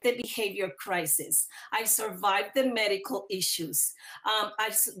survived the behavior crisis. I survived the medical issues.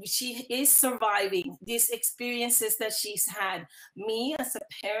 She is surviving these experiences that she's had. Me as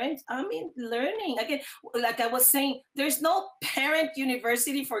a parent, learning. Again, like I was saying, there's no parent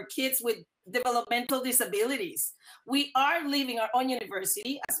university for kids with developmental disabilities. We are living our own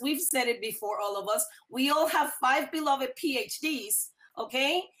university. As we've said it before, all of us, we all have 5 beloved PhDs,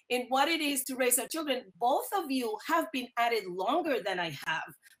 okay, in what it is to raise our children. Both of you have been at it longer than I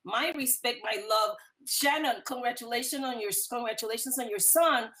have. My respect, my love. Shannon, congratulations on your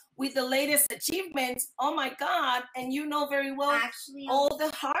son with the latest achievements. Oh my God. And you know very well actually all the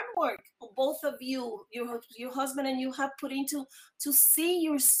hard work both of you, your husband and you have put into to see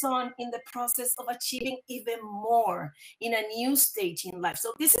your son in the process of achieving even more in a new stage in life.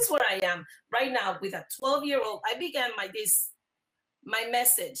 So this is where I am right now with a 12-year-old. I began my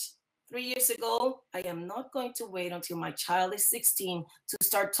message 3 years ago. I am not going to wait until my child is 16 to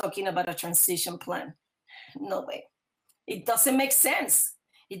start talking about a transition plan. No way. It doesn't make sense.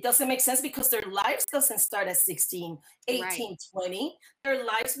 It doesn't make sense because their lives doesn't start at 16, 18, right. 20. Their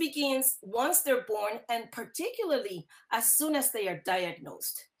lives begins once they're born, and particularly as soon as they are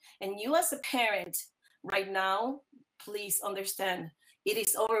diagnosed. And you as a parent right now, please understand, it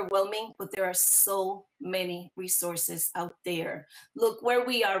is overwhelming, but there are so many resources out there. Look where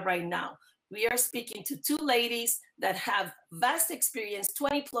we are right now. We are speaking to two ladies that have vast experience,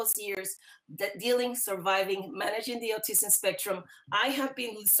 20 plus years, that dealing, surviving, managing the autism spectrum. I have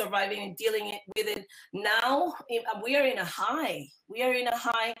been surviving and dealing with it. Now we are in a high. We are in a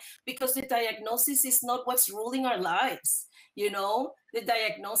high because the diagnosis is not what's ruling our lives. The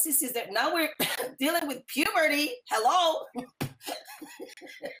diagnosis is that now we're dealing with puberty. Hello.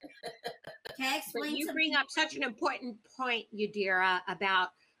 But you bring up such an important point, Yadira, about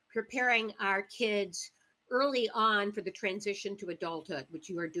preparing our kids early on for the transition to adulthood, which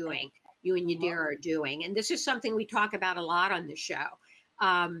you are doing, you and Yadira are doing. And this is something we talk about a lot on the show,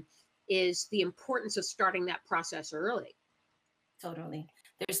 is the importance of starting that process early. Totally.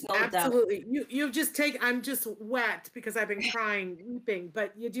 There's no Absolutely. Doubt. I'm just wet because I've been crying, weeping.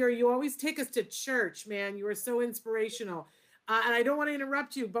 But Yadira, you always take us to church, man. You are so inspirational. And I don't want to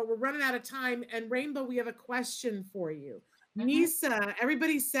interrupt you, but we're running out of time. And Rainbow, we have a question for you. Nisa,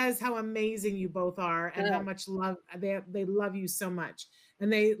 everybody says how amazing you both are and how much love they love you so much.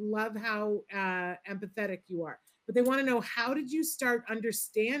 And they love how empathetic you are. But they want to know, how did you start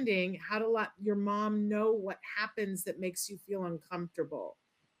understanding how to let your mom know what happens that makes you feel uncomfortable?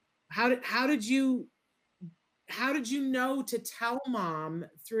 How did you know to tell mom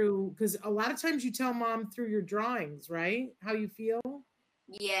through, because a lot of times you tell mom through your drawings, right? How you feel?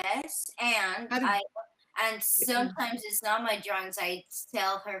 Yes, and sometimes it's not my drawings. I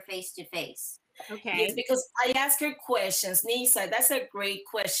tell her face to face. Okay. Yes, because I ask her questions. Nisa, that's a great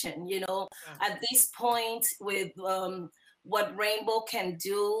question. At this point with what Rainbow can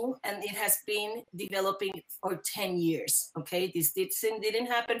do, and it has been developing for 10 years. Okay, this didn't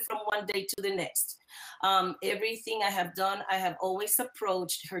happen from one day to the next. Everything I have done, I have always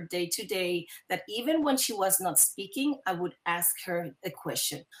approached her day to day, that even when she was not speaking, I would ask her a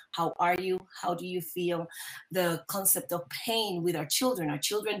question. How are you? How do you feel? The concept of pain with our children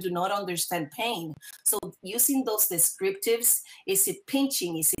do not understand pain. So using those descriptives, is it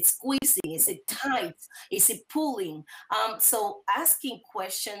pinching? Is it squeezing? Is it tight? Is it pulling? So asking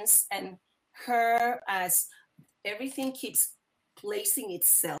questions, and her, as everything keeps placing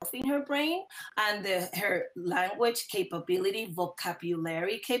itself in her brain, and her language capability,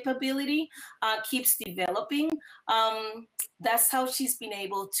 vocabulary capability keeps developing. That's how she's been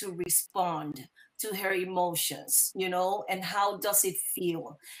able to respond to her emotions, and how does it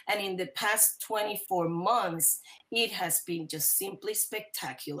feel? And in the past 24 months, it has been just simply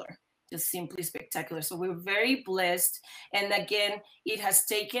spectacular. Just simply spectacular. So we're very blessed. And again, it has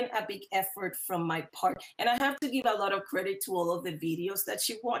taken a big effort from my part. And I have to give a lot of credit to all of the videos that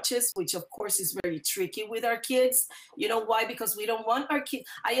she watches, which of course is very tricky with our kids. You know why? Because we don't want our kids.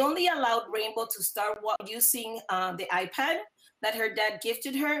 I only allowed Rainbow to start using the iPad that her dad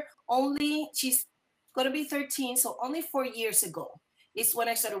gifted her. She's going to be 13, so only 4 years ago is when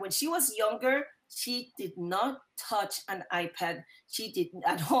I started. When she was younger, she did not touch an iPad. She did,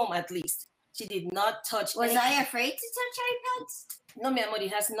 at home at least. She did not touch. Was I afraid to touch iPads? No, mi amor,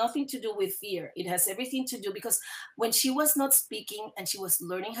 it has nothing to do with fear. It has everything to do, because when she was not speaking and she was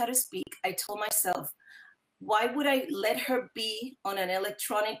learning how to speak, I told myself, why would I let her be on an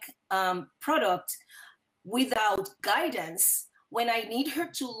electronic product without guidance when I need her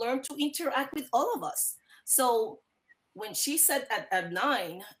to learn to interact with all of us? So when she said at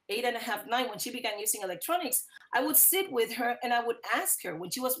 9, 8.5, 9, when she began using electronics, I would sit with her and I would ask her, when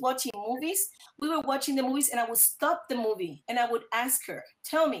she was watching movies, we were watching the movies, and I would stop the movie and I would ask her,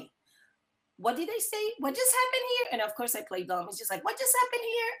 tell me, what did they say? What just happened here? And of course I played dumb. It's just like, what just happened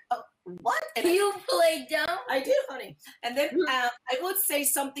here? Oh, what? And you played dumb? I did, honey. And then I would say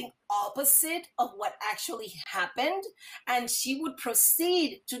something opposite of what actually happened, and she would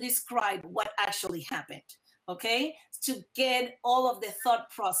proceed to describe what actually happened. Okay, to get all of the thought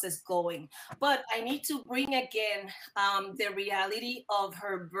process going. But I need to bring again the reality of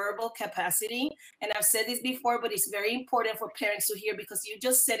her verbal capacity. And I've said this before, but it's very important for parents to hear, because you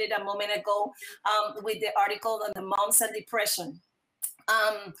just said it a moment ago with the article on the moms and depression.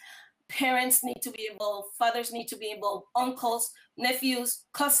 Parents need to be involved, fathers need to be involved, uncles, nephews,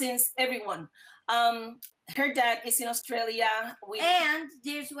 cousins, everyone. Her dad is in Australia. And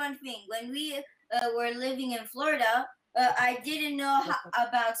there's one thing, when we were living in Florida, I didn't know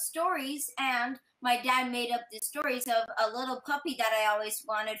about stories, and my dad made up the stories of a little puppy that I always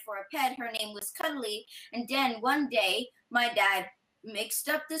wanted for a pet. Her name was Cuddly. And then one day, my dad mixed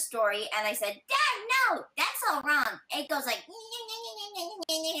up the story, and I said, Dad, no, that's all wrong. It goes like...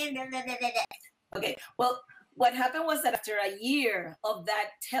 Okay, well, what happened was that after a year of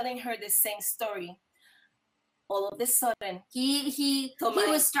that, telling her the same story, all of a sudden he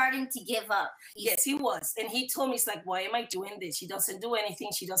was starting to give up. Yes, he was. And he told me, it's like, why am I doing this? She doesn't do anything.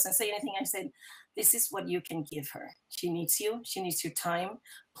 She doesn't say anything. I said, this is what you can give her. She needs you. She needs your time.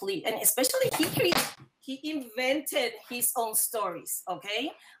 Please. And especially he invented his own stories,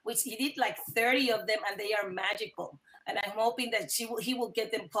 okay? Which he did like 30 of them, and they are magical. And I'm hoping that he will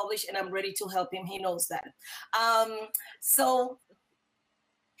get them published, and I'm ready to help him. He knows that. So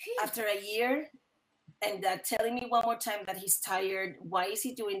after a year, and telling me one more time that he's tired, why is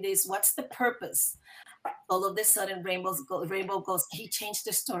he doing this? What's the purpose? All of a sudden, Rainbow goes, he changed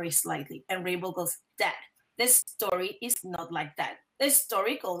the story slightly. And Rainbow goes, Dad, this story is not like that. The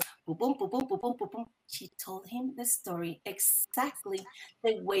story goes, boom, boom, boom, boom, boom, boom, boom, boom. She told him the story exactly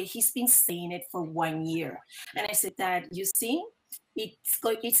the way he's been saying it for 1 year. And I said, Dad, you see,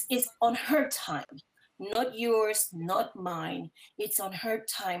 it's on her time. Not yours, not mine. It's on her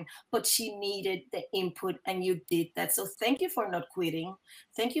time, but she needed the input, and you did that. So thank you for not quitting.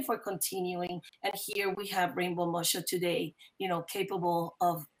 Thank you for continuing. And here we have Rainbow Mosho today, capable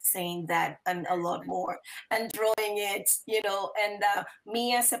of saying that and a lot more, and drawing it, and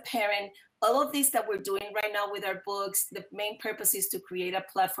me as a parent, all of this that we're doing right now with our books, the main purpose is to create a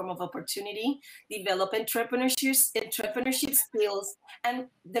platform of opportunity, develop entrepreneurship skills, and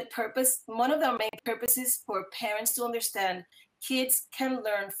one of the main purposes for parents to understand kids can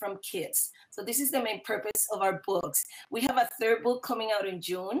learn from kids. So this is the main purpose of our books. We have a third book coming out in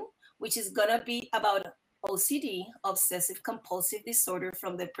June, which is gonna be about OCD, obsessive compulsive disorder,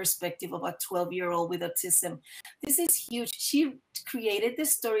 from the perspective of a 12-year-old with autism. This is huge. She created the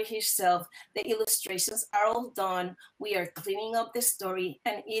story herself. The illustrations are all done. We are cleaning up the story,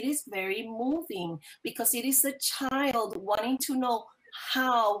 and it is very moving because it is a child wanting to know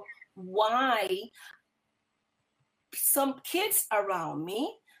how, why some kids around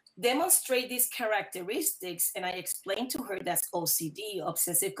me demonstrate these characteristics, and I explained to her that's OCD,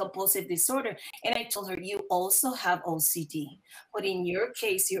 obsessive compulsive disorder, and I told her you also have OCD, but in your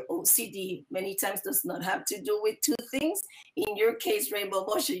case your OCD many times does not have to do with 2 things. In your case, Rainbow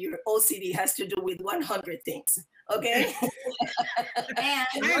Moshe, your OCD has to do with 100 things. Okay. And I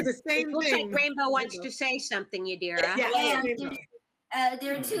have the same Looks like thing. Rainbow wants to say something, Yadira. Yeah, and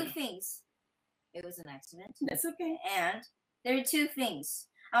there are 2 things. It was an accident. That's okay. And there are 2 things.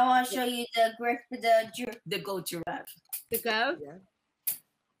 I want to show you The goat giraffe. The goat.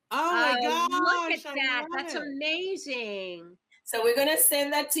 Oh my Look gosh, at I that. love That's it. amazing. So we're gonna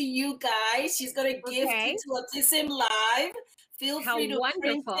send that to you guys. She's gonna gift Okay. it to Autism Live. Feel How free to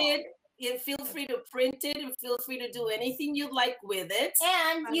wonderful. print it. Yeah, feel free to print it and feel free to do anything you'd like with it.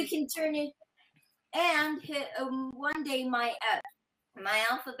 and you can turn it. And one day my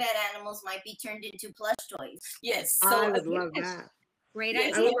alphabet animals might be turned into plush toys. Yes. I So would love yes. that. Great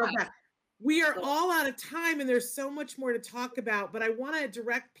Yes, I idea. would love that. We are all out of time and there's so much more to talk about, but I want to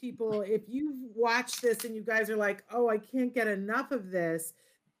direct people, if you've watched this and you guys are like, oh, I can't get enough of this,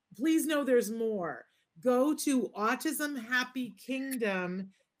 please know there's more. Go to Autism Happy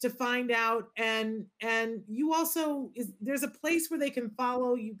Kingdom to find out, and you also, there's a place where they can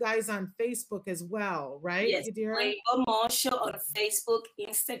follow you guys on Facebook as well, right? yes, Yadira? Rainbow Moshe on Facebook,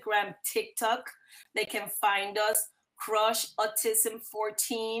 Instagram, TikTok. They can find us. Crush Autism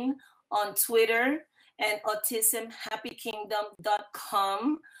 14 on Twitter, and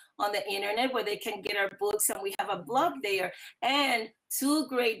autismhappykingdom.com on the internet, where they can get our books, and we have a blog there. And 2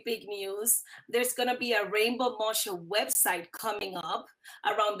 great big news. There's going to be a Rainbow Moshe website coming up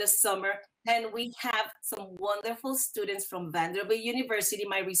around the summer, and we have some wonderful students from Vanderbilt University,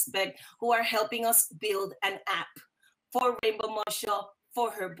 my respect, who are helping us build an app for Rainbow Moshe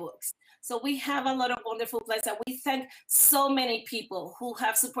for her books. So we have a lot of wonderful plans, and we thank so many people who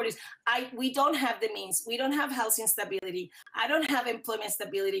have supported. We don't have the means. We don't have housing stability. I don't have employment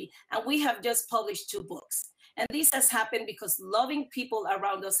stability, and we have just published 2 books. And this has happened because loving people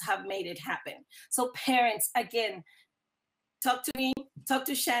around us have made it happen. So parents, again, talk to me, talk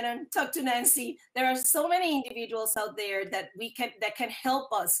to Shannon, talk to Nancy. There are so many individuals out there that can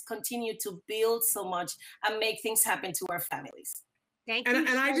help us continue to build so much and make things happen to our families. Thank you. And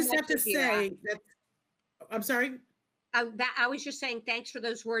I so just have much, to Yadira. say that, I'm sorry? I was just saying thanks for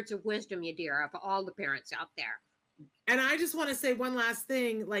those words of wisdom, Yadira, for all the parents out there. And I just want to say one last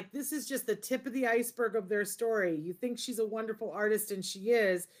thing, like this is just the tip of the iceberg of their story. You think she's a wonderful artist, and she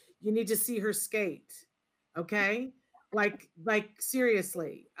is. You need to see her skate. Okay? Like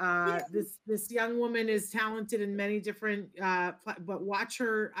seriously. This young woman is talented in many different but watch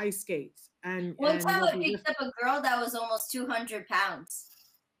her ice skate. And One time I you'll be picked up a girl that was almost 200 pounds.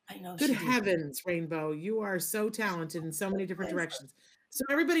 I know. Good she did. heavens, Rainbow. You are so talented in so many different directions. So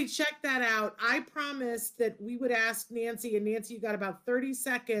everybody check that out. I promised that we would ask Nancy, and Nancy, you got about 30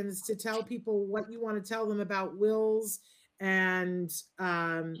 seconds to tell people what you want to tell them about wills. And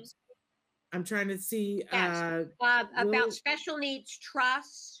I'm trying to see Yes. About will- special needs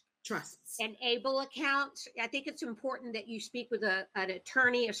trusts trusts. and ABLE accounts. I think it's important that you speak with an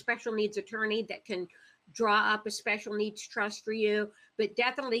attorney, a special needs attorney that can draw up a special needs trust for you, but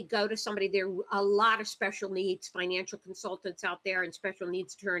definitely go to somebody. There are a lot of special needs financial consultants out there and special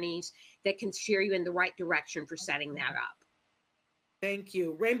needs attorneys that can steer you in the right direction for setting that up. Thank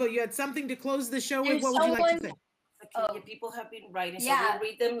you. Rainbow, you had something to close the show with. There's What would you like to say? Okay, people have been writing, so Yeah. we'll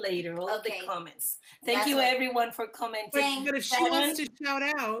read them later, all of Okay. the comments. Thank That's you what- everyone for commenting. But if she Shannon? wants to shout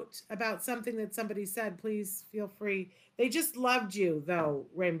out about something that somebody said, please feel free. They just loved you, though,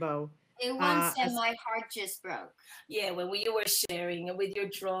 Rainbow. It once as- and my heart just broke. Yeah, when you were sharing and with your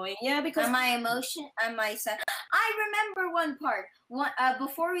drawing. Yeah, because And my emotion and my son. I remember one part.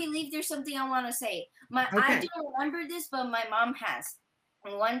 Before we leave, there's something I want to say. I Okay. don't remember this, but my mom has.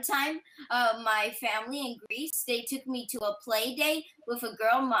 One time, my family in Greece, they took me to a play day with a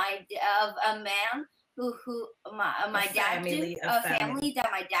girl, a man who my dad family, knew, a a family that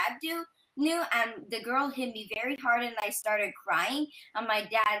my dad knew, and the girl hit me very hard, and I started crying, and my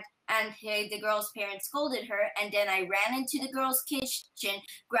dad and the girl's parents scolded her, and then I ran into the girl's kitchen,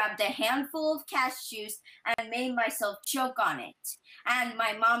 grabbed a handful of cashews, and made myself choke on it. And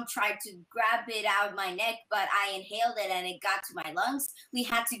my mom tried to grab it out of my neck, but I inhaled it and it got to my lungs. We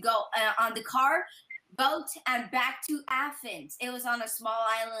had to go on the car. boat and back to Athens. It was on a small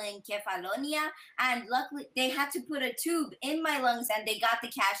island in Kefalonia, and luckily they had to put a tube in my lungs and they got the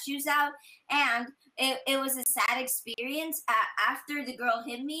cashews out. And it was a sad experience. After the girl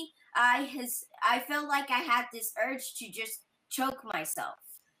hit me, I felt like I had this urge to just choke myself.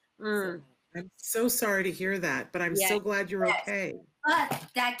 Mm. I'm so sorry to hear that, but I'm so glad you're okay. But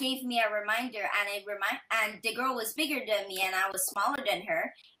that gave me a reminder, and the girl was bigger than me, and I was smaller than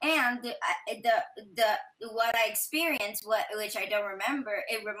her. And the what I experienced, which I don't remember,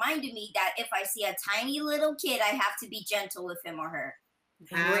 it reminded me that if I see a tiny little kid, I have to be gentle with him or her.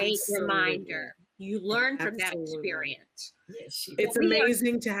 Great Absolutely. reminder. You learn from that Absolutely. experience. Yes, It's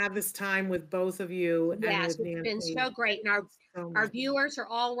amazing to have this time with both of you. Yes, and with it's been Nancy. so great. And So our much. viewers are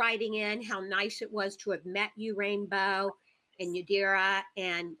all writing in how nice it was to have met you, Rainbow and Yadira.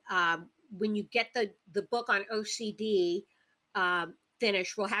 And when you get the book on OCD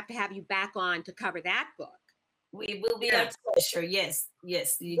finished, we'll have to have you back on to cover that book. We will be our pleasure. Yes,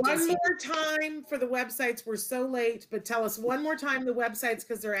 yes. One more time for the websites. We're so late, but tell us one more time the websites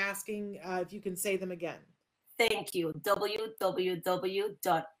because they're asking if you can say them again. Thank you.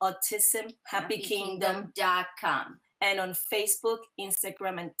 www.autismhappykingdom.com. And on Facebook,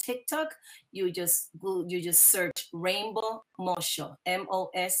 Instagram, and TikTok, you just search Rainbow Mosho,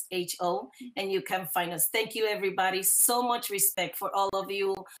 Mosho, and you can find us. Thank you, everybody. So much respect for all of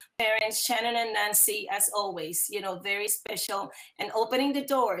you parents, Shannon and Nancy, as always. Very special, and opening the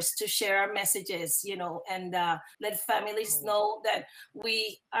doors to share our messages. And let families know that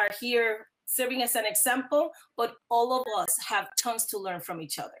we are here serving as an example, but all of us have tons to learn from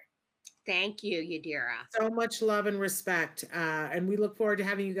each other. Thank you, Yadira. So much love and respect. And we look forward to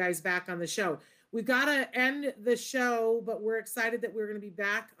having you guys back on the show. We've got to end the show, but we're excited that we're going to be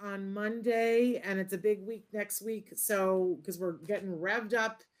back on Monday, and it's a big week next week. So, because we're getting revved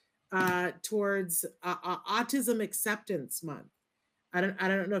up towards Autism Acceptance Month. I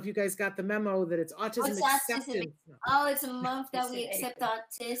don't know if you guys got the memo that it's Autism Acceptance Month. Oh, it's a month that we accept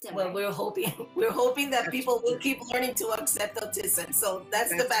autism. Well, we're hoping that people will keep learning to accept autism. So that's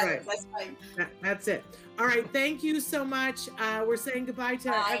the balance. Right. That's fine. That's it. All right. Thank you so much. We're saying goodbye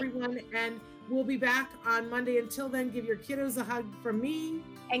to everyone, and we'll be back on Monday. Until then, give your kiddos a hug from me.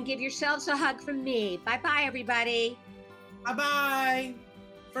 And give yourselves a hug from me. Bye-bye, everybody. Bye-bye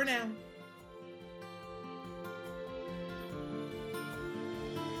for now.